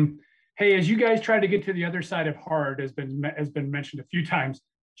 Hey, as you guys try to get to the other side of hard, has been mentioned a few times,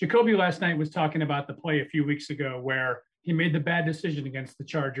 Jacoby last night was talking about the play a few weeks ago where he made the bad decision against the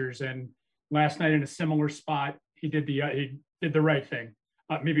Chargers, and last night in a similar spot, he did the right thing,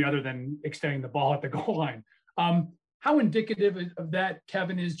 maybe other than extending the ball at the goal line. How indicative of that,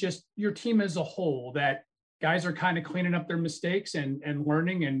 Kevin, is just your team as a whole, that guys are kind of cleaning up their mistakes and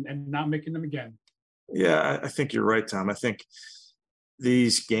learning and not making them again? Yeah, I think you're right, Tom. I think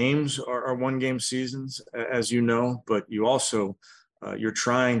these games are one-game seasons, as you know, but you also you're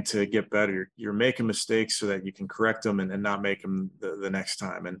trying to get better. You're making mistakes so that you can correct them and not make them the next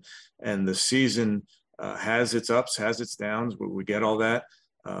time. And the season has its ups, has its downs. We get all that,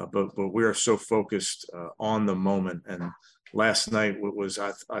 but we are so focused on the moment. And last night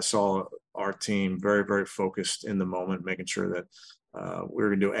I saw our team very, very focused in the moment, making sure that we're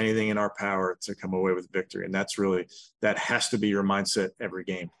going to do anything in our power to come away with victory. And that has to be your mindset every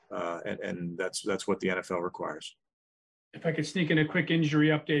game. And that's what the NFL requires. If I could sneak in a quick injury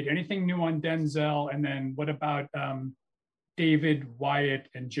update, anything new on Denzel? And then what about David, Wyatt,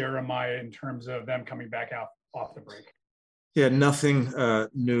 and Jeremiah in terms of them coming back out off the break? Yeah, nothing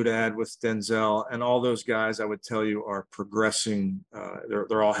new to add with Denzel, and all those guys I would tell you are progressing.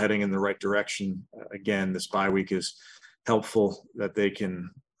 They're all heading in the right direction. Again, this bye week is helpful that they can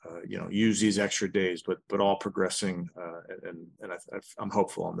use these extra days, but all progressing, and I'm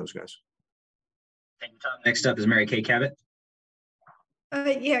hopeful on those guys. Thank you, Tom. Next up is Mary Kay Cabot.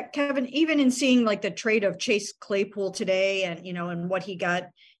 Yeah, Kevin, even in seeing like the trade of Chase Claypool today and, and what he got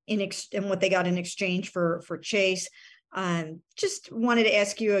and what they got in exchange for Chase, just wanted to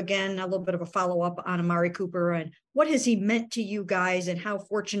ask you again, a little bit of a follow-up on Amari Cooper and what has he meant to you guys and how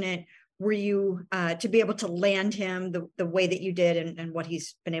fortunate were you to be able to land him the way that you did and what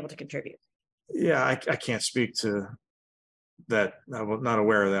he's been able to contribute? Yeah, I can't speak to that. I'm not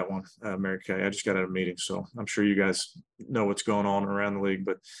aware of that one, Mary Kay. I just got out of a meeting, so I'm sure you guys know what's going on around the league.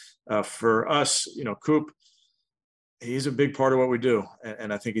 But for us, Coop, he's a big part of what we do.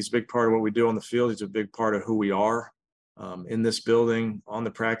 And I think he's a big part of what we do on the field. He's a big part of who we are in this building, on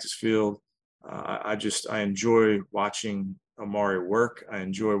the practice field. I enjoy watching Amari work. I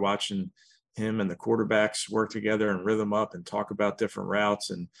enjoy watching him and the quarterbacks work together and rhythm up and talk about different routes.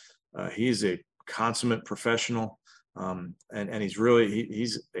 And he's a consummate professional. And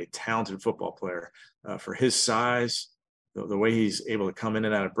he's a talented football player for his size, the way he's able to come in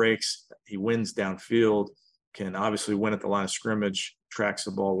and out of breaks. He wins downfield, can obviously win at the line of scrimmage, tracks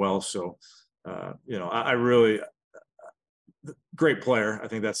the ball well. So, I really great player. I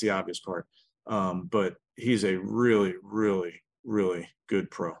think that's the obvious part. But he's a really, really, really good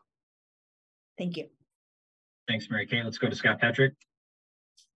pro. Thank you. Thanks, Mary Kay. Let's go to Scott Patrick.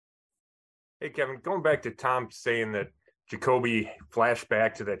 Hey, Kevin, going back to Tom saying that Jacoby flashed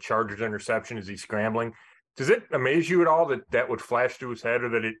back to that Chargers interception as he's scrambling, does it amaze you at all that would flash through his head or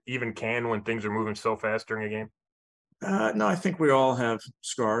that it even can when things are moving so fast during a game? No, I think we all have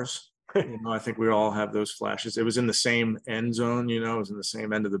scars. I think we all have those flashes. It was in the same end zone, it was in the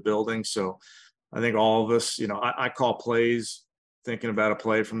same end of the building. So I think all of us, I call plays thinking about a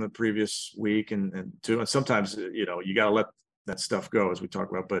play from the previous week and sometimes, you got to let that stuff go as we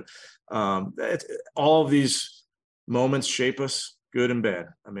talk about, but all of these moments shape us, good and bad.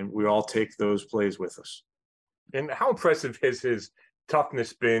 I mean, we all take those plays with us. And how impressive has his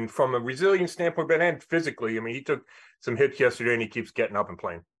toughness been from a resilience standpoint, but and physically? I mean, he took some hits yesterday and he keeps getting up and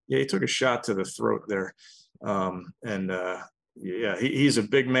playing. Yeah, he took a shot to the throat there. He's a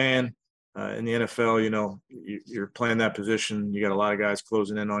big man in the NFL. You're playing that position. You got a lot of guys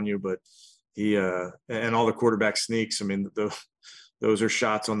closing in on you, but he and all the quarterback sneaks. I mean, those are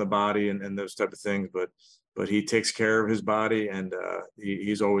shots on the body and those type of things. But he takes care of his body, and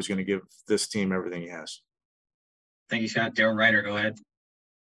he's always going to give this team everything he has. Thank you, Scott. Daryl Ryder, go ahead.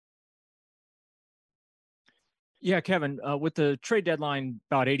 Yeah, Kevin, with the trade deadline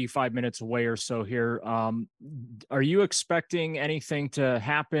about 85 minutes away or so here, are you expecting anything to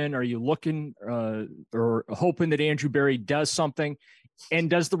happen? Are you looking or hoping that Andrew Berry does something? And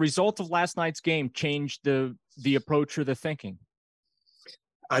does the result of last night's game change the approach or the thinking?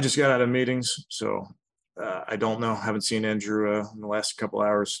 I just got out of meetings, so I don't know. Haven't seen Andrew in the last couple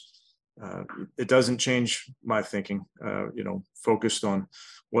hours. It doesn't change my thinking. Focused on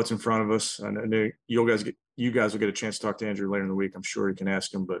what's in front of us. I know you guys will get a chance to talk to Andrew later in the week. I'm sure you can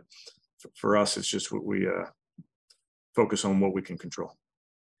ask him, but for us, it's just what we focus on what we can control.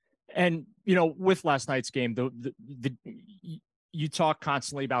 And, with last night's game, you talk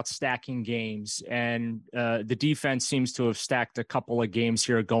constantly about stacking games, and the defense seems to have stacked a couple of games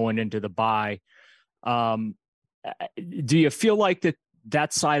here going into the bye. Do you feel like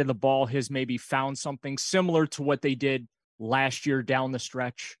that side of the ball has maybe found something similar to what they did last year down the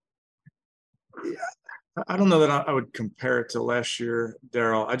stretch? Yeah, I don't know that I would compare it to last year,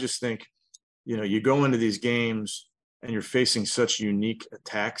 Daryl. I just think, you go into these games and you're facing such unique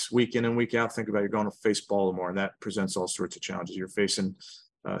attacks week in and week out. Think about it, you're going to face Baltimore, and that presents all sorts of challenges. You're facing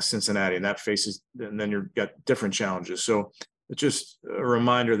Cincinnati, and then you've got different challenges. So it's just a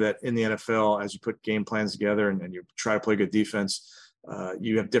reminder that in the NFL, as you put game plans together and you try to play good defense,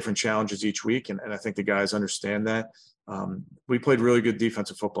 you have different challenges each week. And I think the guys understand that. We played really good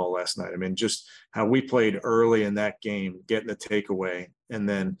defensive football last night. I mean, just how we played early in that game, getting the takeaway, and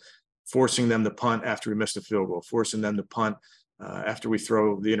then forcing them to punt after we missed a field goal, forcing them to punt after we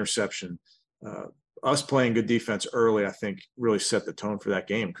throw the interception. Us playing good defense early, I think, really set the tone for that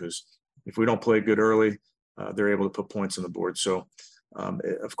game, because if we don't play good early, they're able to put points on the board. So,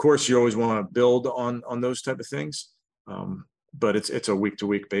 of course, you always want to build on those type of things, but it's a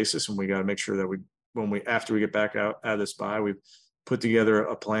week-to-week basis, and we got to make sure that after we get back out of this bye, we put together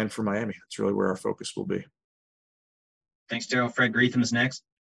a plan for Miami. That's really where our focus will be. Thanks, Daryl. Fred Greetham is next.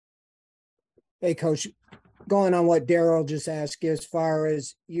 Hey, Coach, going on what Daryl just asked you, as far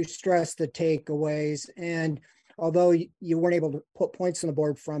as you stress the takeaways, and although you weren't able to put points on the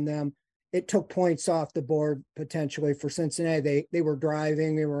board from them, it took points off the board potentially for Cincinnati. They were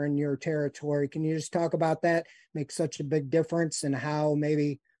driving, they were in your territory. Can you just talk about that? Make such a big difference, and how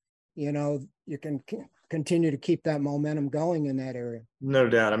maybe, you can continue to keep that momentum going in that area? No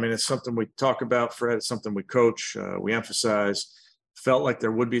doubt. I mean, it's something we talk about, Fred. It's something we coach, we emphasize. Felt like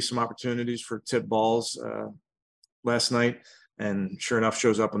there would be some opportunities for tip balls last night, and sure enough,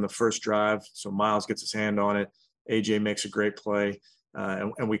 shows up on the first drive. So Miles gets his hand on it. AJ makes a great play,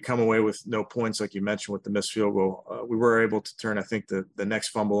 and we come away with no points, like you mentioned, with the missed field goal. We were able to turn, I think, the next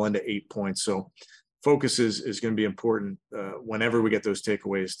fumble into 8 points. So focus is going to be important whenever we get those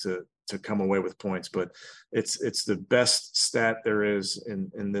takeaways to come away with points. But it's the best stat there is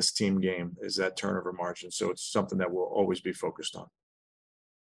in this team game, is that turnover margin. So it's something that we'll always be focused on.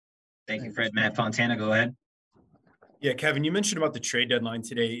 Thank you, Fred. Matt Fontana, go ahead. Yeah, Kevin, you mentioned about the trade deadline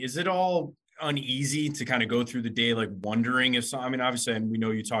today. Is it all uneasy to kind of go through the day like wondering if I mean, obviously, and we know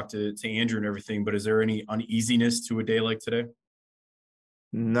you talked to Andrew and everything, but is there any uneasiness to a day like today?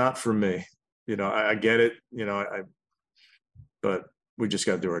 Not for me. I get it, but we just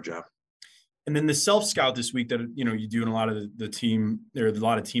got to do our job. And then the self-scout this week that, you do in a lot of the team, or a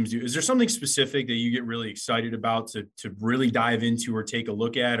lot of teams do. Is there something specific that you get really excited about to really dive into or take a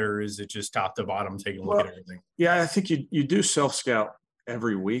look at, or is it just top to bottom taking a look at everything? Yeah, I think you do self-scout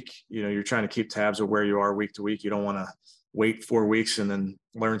every week. You're trying to keep tabs of where you are week to week. You don't want to wait 4 weeks and then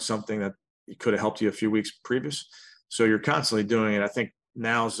learn something that could have helped you a few weeks previous. So you're constantly doing it. I think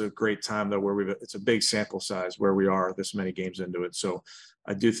now's a great time, though, where it's a big sample size where we are this many games into it. So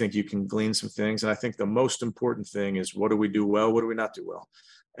I do think you can glean some things. And I think the most important thing is, what do we do well? What do we not do well?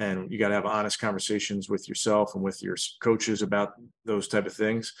 And you got to have honest conversations with yourself and with your coaches about those type of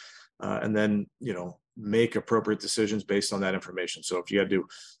things. And then, make appropriate decisions based on that information. So if you got to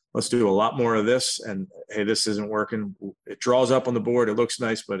let's do a lot more of this, and hey, this isn't working. It draws up on the board. It looks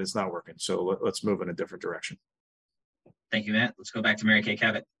nice, but it's not working. So let's move in a different direction. Thank you, Matt. Let's go back to Mary Kay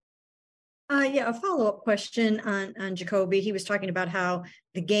Cabot. A follow-up question on Jacoby. He was talking about how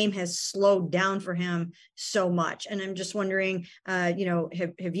the game has slowed down for him so much. And I'm just wondering, have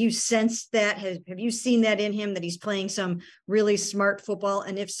you sensed that? Have you seen that in him, that he's playing some really smart football?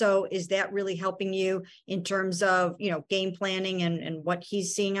 And if so, is that really helping you in terms of, game planning and what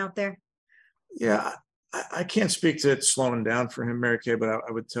he's seeing out there? Yeah, I can't speak to it slowing down for him, Mary Kay, but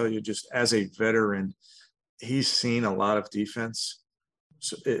I would tell you, just as a veteran, he's seen a lot of defense.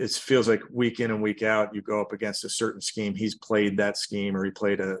 So it feels like week in and week out, you go up against a certain scheme. He's played that scheme, or he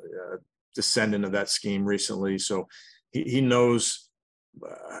played a descendant of that scheme recently. So he knows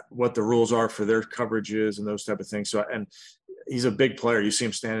what the rules are for their coverages and those type of things. So, and he's a big player. You see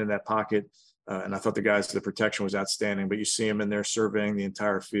him stand in that pocket. And I thought the protection was outstanding, but you see him in there surveying the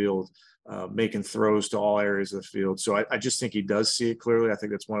entire field, making throws to all areas of the field. So I just think he does see it clearly. I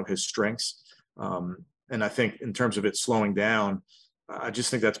think that's one of his strengths. And I think in terms of it slowing down, I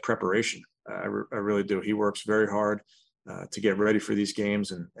just think that's preparation. I really do. He works very hard to get ready for these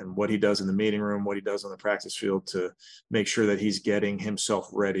games, and what he does in the meeting room, what he does on the practice field, to make sure that he's getting himself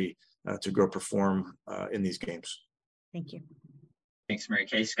ready to go perform in these games. Thank you. Thanks, Mary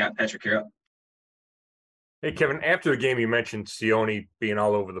Kay. Scott Petrick, you're up. Hey, Kevin, after the game, you mentioned Sione being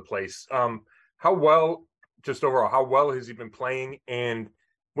all over the place. How well, just overall, how well has he been playing? And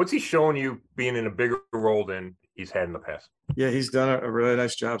what's he showing you being in a bigger role than he's had in the past? Yeah, he's done a really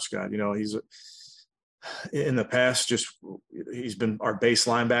nice job, Scott. He's in the past, he's been our base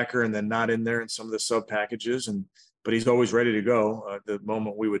linebacker and then not in there in some of the sub packages. But he's always ready to go the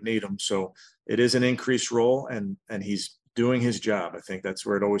moment we would need him. So it is an increased role, and he's doing his job. I think that's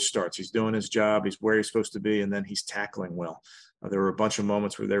where it always starts. He's doing his job. He's where he's supposed to be, and then he's tackling well. There were a bunch of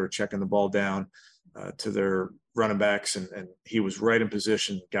moments where they were checking the ball down to their running backs, and he was right in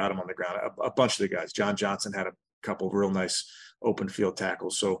position, got him on the ground. A bunch of the guys. John Johnson had a couple of real nice open field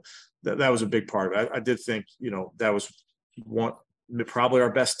tackles. So that was a big part of it. I did think, that was probably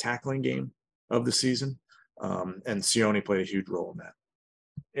our best tackling game of the season. And Sione played a huge role in that.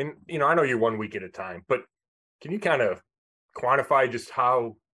 And, I know you're 1 week at a time, but can you kind of quantify just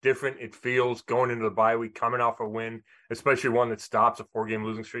how different it feels going into the bye week, coming off a win, especially one that stops a 4-game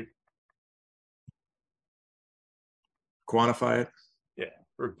losing streak? Quantify it? Yeah.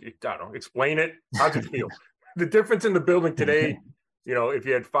 Or, I don't know. Explain it. How's it feel? The difference in the building today, if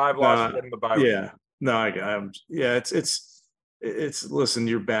you had 5 losses in the bye week. Yeah. No, it's listen,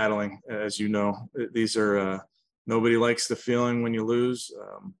 you're battling, as you know. These are nobody likes the feeling when you lose.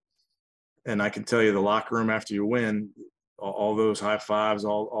 And I can tell you the locker room after you win, all those high fives,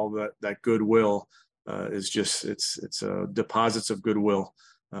 all that goodwill is just it's deposits of goodwill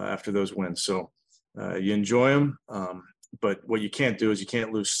after those wins. So you enjoy them, but what you can't do is you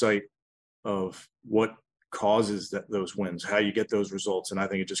can't lose sight of what causes those wins, how you get those results. And I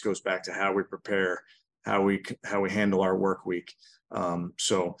think it just goes back to how we prepare, how we handle our work week.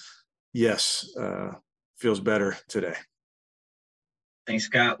 So yes, feels better today. Thanks,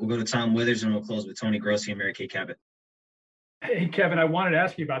 Scott. We'll go to Tom Withers, and we'll close with Tony Grossi and Mary Kay Cabot. Hey, Kevin, I wanted to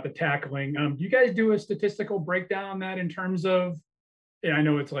ask you about the tackling. Do you guys do a statistical breakdown on that in terms of, I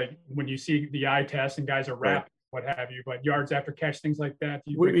know it's like when you see the eye test and guys are wrapped, what have you, but yards after catch, things like that?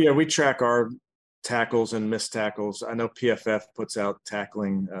 We track our tackles and missed tackles. I know PFF puts out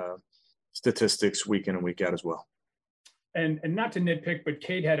tackling statistics week in and week out as well. And not to nitpick, but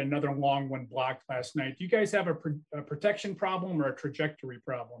Cade had another long one blocked last night. Do you guys have a protection problem or a trajectory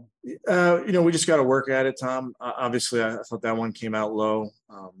problem? We just got to work at it, Tom. Obviously, I thought that one came out low.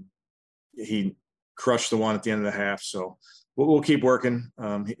 He crushed the one at the end of the half. So we'll keep working.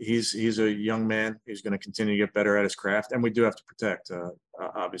 He's a young man. He's going to continue to get better at his craft. And we do have to protect.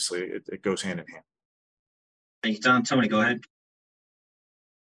 Obviously, it goes hand in hand. Thank you, Tom. Tony, go ahead.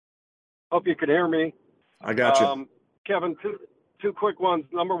 Hope you can hear me. I got you. Kevin, two quick ones.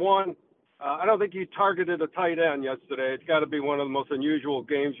 Number one, I don't think you targeted a tight end yesterday. It's got to be one of the most unusual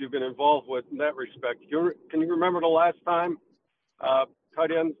games you've been involved with in that respect. Can you remember the last time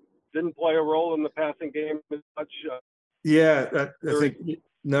tight ends didn't play a role in the passing game as much? I think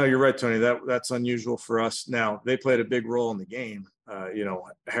no, you're right, Tony. That's unusual for us. Now they played a big role in the game.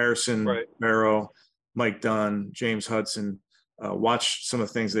 Harrison, Barrow, Mike Dunn, James Hudson. Watch some of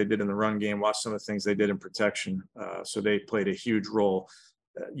the things they did in the run game, watch some of the things they did in protection. So they played a huge role.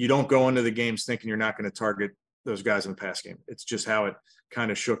 You don't go into the games thinking you're not going to target those guys in the pass game. It's just how it kind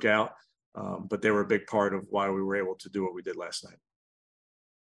of shook out. But they were a big part of why we were able to do what we did last night.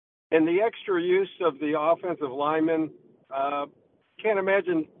 And the extra use of the offensive linemen, can't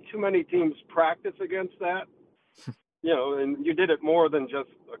imagine too many teams practice against that. And you did it more than just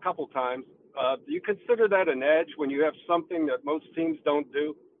a couple times. Do you consider that an edge when you have something that most teams don't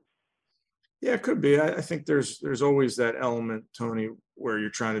do? Yeah, it could be. I think there's always that element, Tony, where you're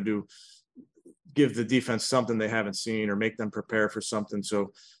trying to give the defense something they haven't seen or make them prepare for something.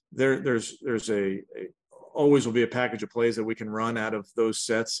 So there's always will be a package of plays that we can run out of those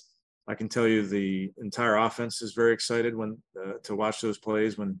sets. I can tell you the entire offense is very excited to watch those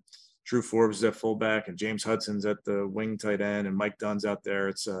plays when Drew Forbes is at fullback and James Hudson's at the wing tight end and Mike Dunn's out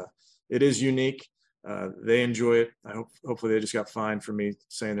there. It is unique. They enjoy it. Hopefully they just got fined for me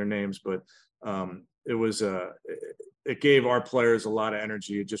saying their names, but it gave our players a lot of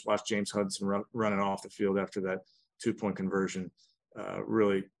energy. Just watch James Hudson running off the field after that 2-point conversion.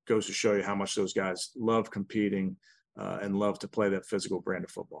 Really goes to show you how much those guys love competing and love to play that physical brand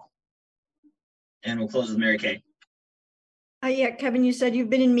of football. And we'll close with Mary Kay. Kevin, you said you've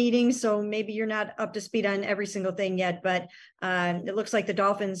been in meetings, so maybe you're not up to speed on every single thing yet, but it looks like the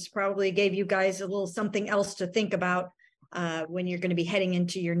Dolphins probably gave you guys a little something else to think about when you're going to be heading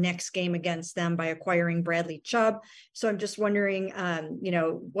into your next game against them by acquiring Bradley Chubb. So I'm just wondering,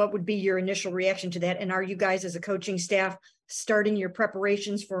 what would be your initial reaction to that? And are you guys as a coaching staff starting your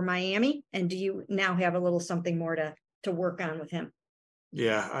preparations for Miami? And do you now have a little something more to work on with him?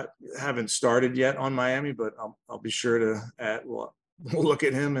 I haven't started yet on Miami, but I'll be sure to we'll look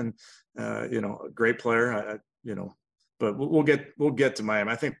at him, and a great player. But we'll get to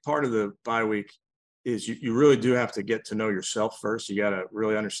Miami. I think part of the bye week is you really do have to get to know yourself first. You got to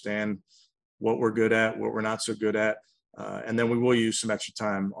really understand what we're good at, what we're not so good at, and then we will use some extra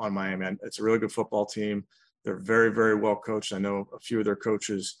time on Miami. And it's a really good football team. They're very, very well coached. I know a few of their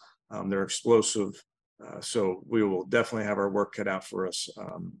coaches. They're explosive. So we will definitely have our work cut out for us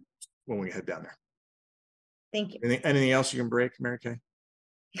when we head down there. Thank you. Anything else you can break, Mary Kay?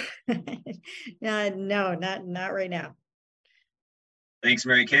 No, not right now. Thanks,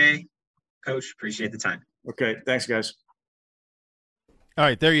 Mary Kay. Coach, appreciate the time. Okay, thanks, guys. All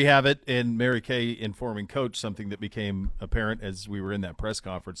right, there you have it. And Mary Kay informing Coach something that became apparent as we were in that press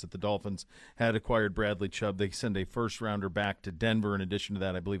conference, that the Dolphins had acquired Bradley Chubb. They send a first-rounder back to Denver. In addition to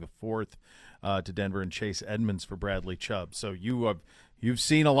that, I believe a fourth to Denver, and Chase Edmonds for Bradley Chubb. So you've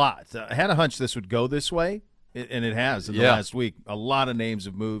seen a lot. I had a hunch this would go this way, and it has in the last week. A lot of names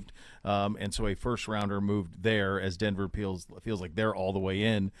have moved, and so a first-rounder moved there as Denver feels like they're all the way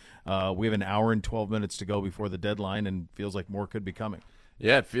in. We have an hour and 12 minutes to go before the deadline, and feels like more could be coming.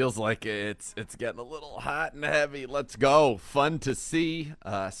 Yeah, it feels like it's getting a little hot and heavy. Let's go. Fun to see.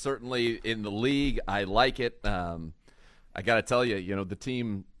 Certainly in the league, I like it. I got to tell you, the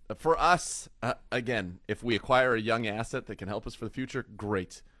team, for us, again, if we acquire a young asset that can help us for the future,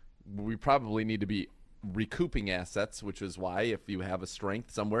 great. We probably need to be recouping assets, which is why if you have a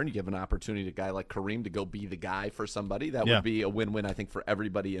strength somewhere and you give an opportunity to a guy like Kareem to go be the guy for somebody, that would be a win-win, I think, for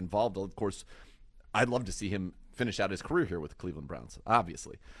everybody involved. Of course, I'd love to see him finish out his career here with the Cleveland Browns,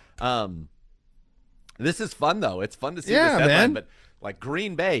 obviously. This is fun, though. It's fun to see this deadline, man. But like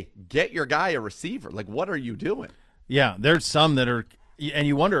Green Bay, get your guy a receiver. Like, what are you doing? Yeah, there's some that are, and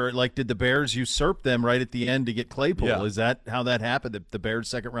you wonder, like, did the Bears usurp them right at the end to get Claypool? Yeah. Is that how that happened? The Bears'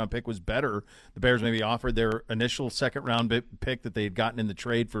 second-round pick was better. The Bears maybe offered their initial second-round pick that they had gotten in the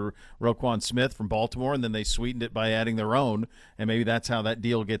trade for Roquan Smith from Baltimore, and then they sweetened it by adding their own, and maybe that's how that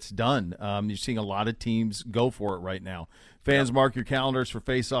deal gets done. You're seeing a lot of teams go for it right now. Fans, mark your calendars for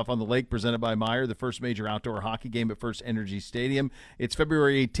Face Off on the Lake, presented by Meijer, the first major outdoor hockey game at First Energy Stadium. It's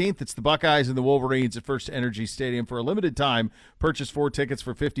February 18th. It's the Buckeyes and the Wolverines at First Energy Stadium. For a limited time, purchase 4 tickets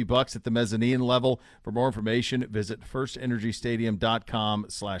for $50 at the mezzanine level. For more information, visit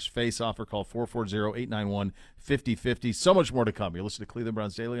firstenergystadium.com/faceoff or call 440-891-5050. So much more to come. You're listening to Cleveland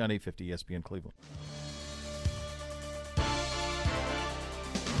Browns Daily on 850 ESPN Cleveland.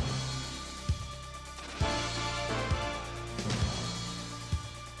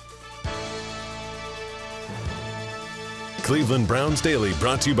 Cleveland Browns Daily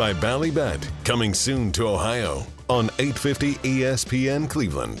brought to you by Ballybet. Coming soon to Ohio on 850 ESPN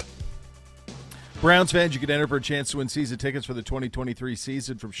Cleveland. Browns fans, you can enter for a chance to win season tickets for the 2023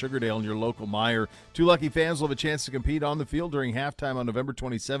 season from Sugardale and your local Meijer. 2 lucky fans will have a chance to compete on the field during halftime on November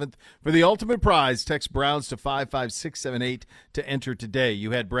 27th. For the ultimate prize, text Browns to 55678 to enter today. You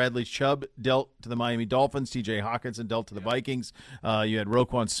had Bradley Chubb dealt to the Miami Dolphins, TJ Hockenson dealt to the Vikings. You had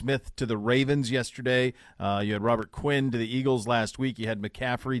Roquan Smith to the Ravens yesterday. You had Robert Quinn to the Eagles last week. You had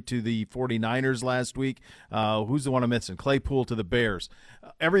McCaffrey to the 49ers last week. Who's the one I'm missing? Claypool to the Bears.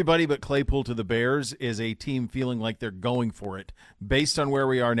 Everybody but Claypool to the Bears is a team feeling like they're going for it. Based on where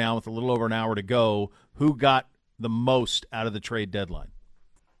we are now with a little over an hour to go, who got the most out of the trade deadline?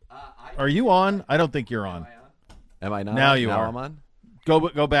 Are you on? I don't think you're on. Am I not? Now you now are. I'm on?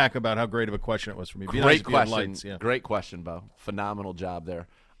 Go back about how great of a question it was for me. Great question. Great question, Bo. Phenomenal job there.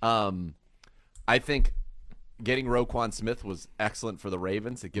 I think getting Roquan Smith was excellent for the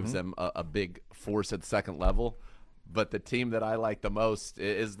Ravens. It gives them a big force at the second level. But the team that I like the most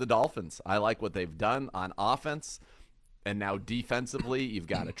is the Dolphins. I like what they've done on offense. And now defensively, you've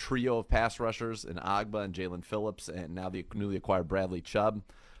got a trio of pass rushers in Agba and Jalen Phillips, and now the newly acquired Bradley Chubb.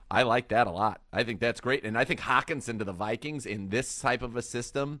 I like that a lot. I think that's great. And I think Hockenson to the Vikings in this type of a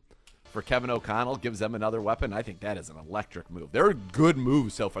system for Kevin O'Connell gives them another weapon. I think that is an electric move. They're good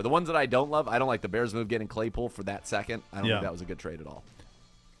moves so far. The ones that I don't love, I don't like the Bears move getting Claypool for that second. I don't think that was a good trade at all.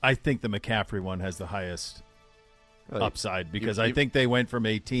 I think the McCaffrey one has the highest upside because I think they went from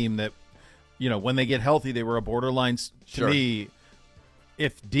a team that, when they get healthy, they were a borderline. To me,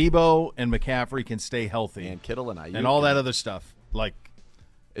 if Debo and McCaffrey can stay healthy, and Kittle and Ayuk and all that other stuff,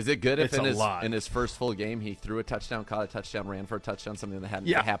 is it good if in his first full game he threw a touchdown, caught a touchdown, ran for a touchdown, something that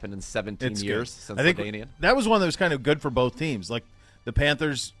hadn't happened in 17 years since LaDainian? That was one that was kind of good for both teams. Like the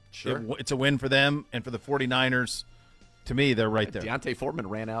Panthers, it's a win for them, and for the 49ers, to me, they're right there. Deontay Foreman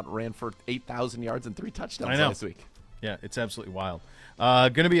ran for 8,000 yards and 3 touchdowns last week. Yeah, it's absolutely wild.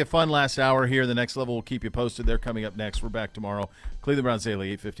 Going to be a fun last hour here. The Next Level will keep you posted. They're coming up next. We're back tomorrow. Cleveland Browns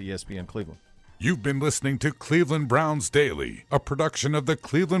Daily, 850 ESPN Cleveland. You've been listening to Cleveland Browns Daily, a production of the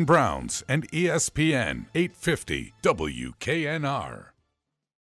Cleveland Browns and ESPN 850 WKNR.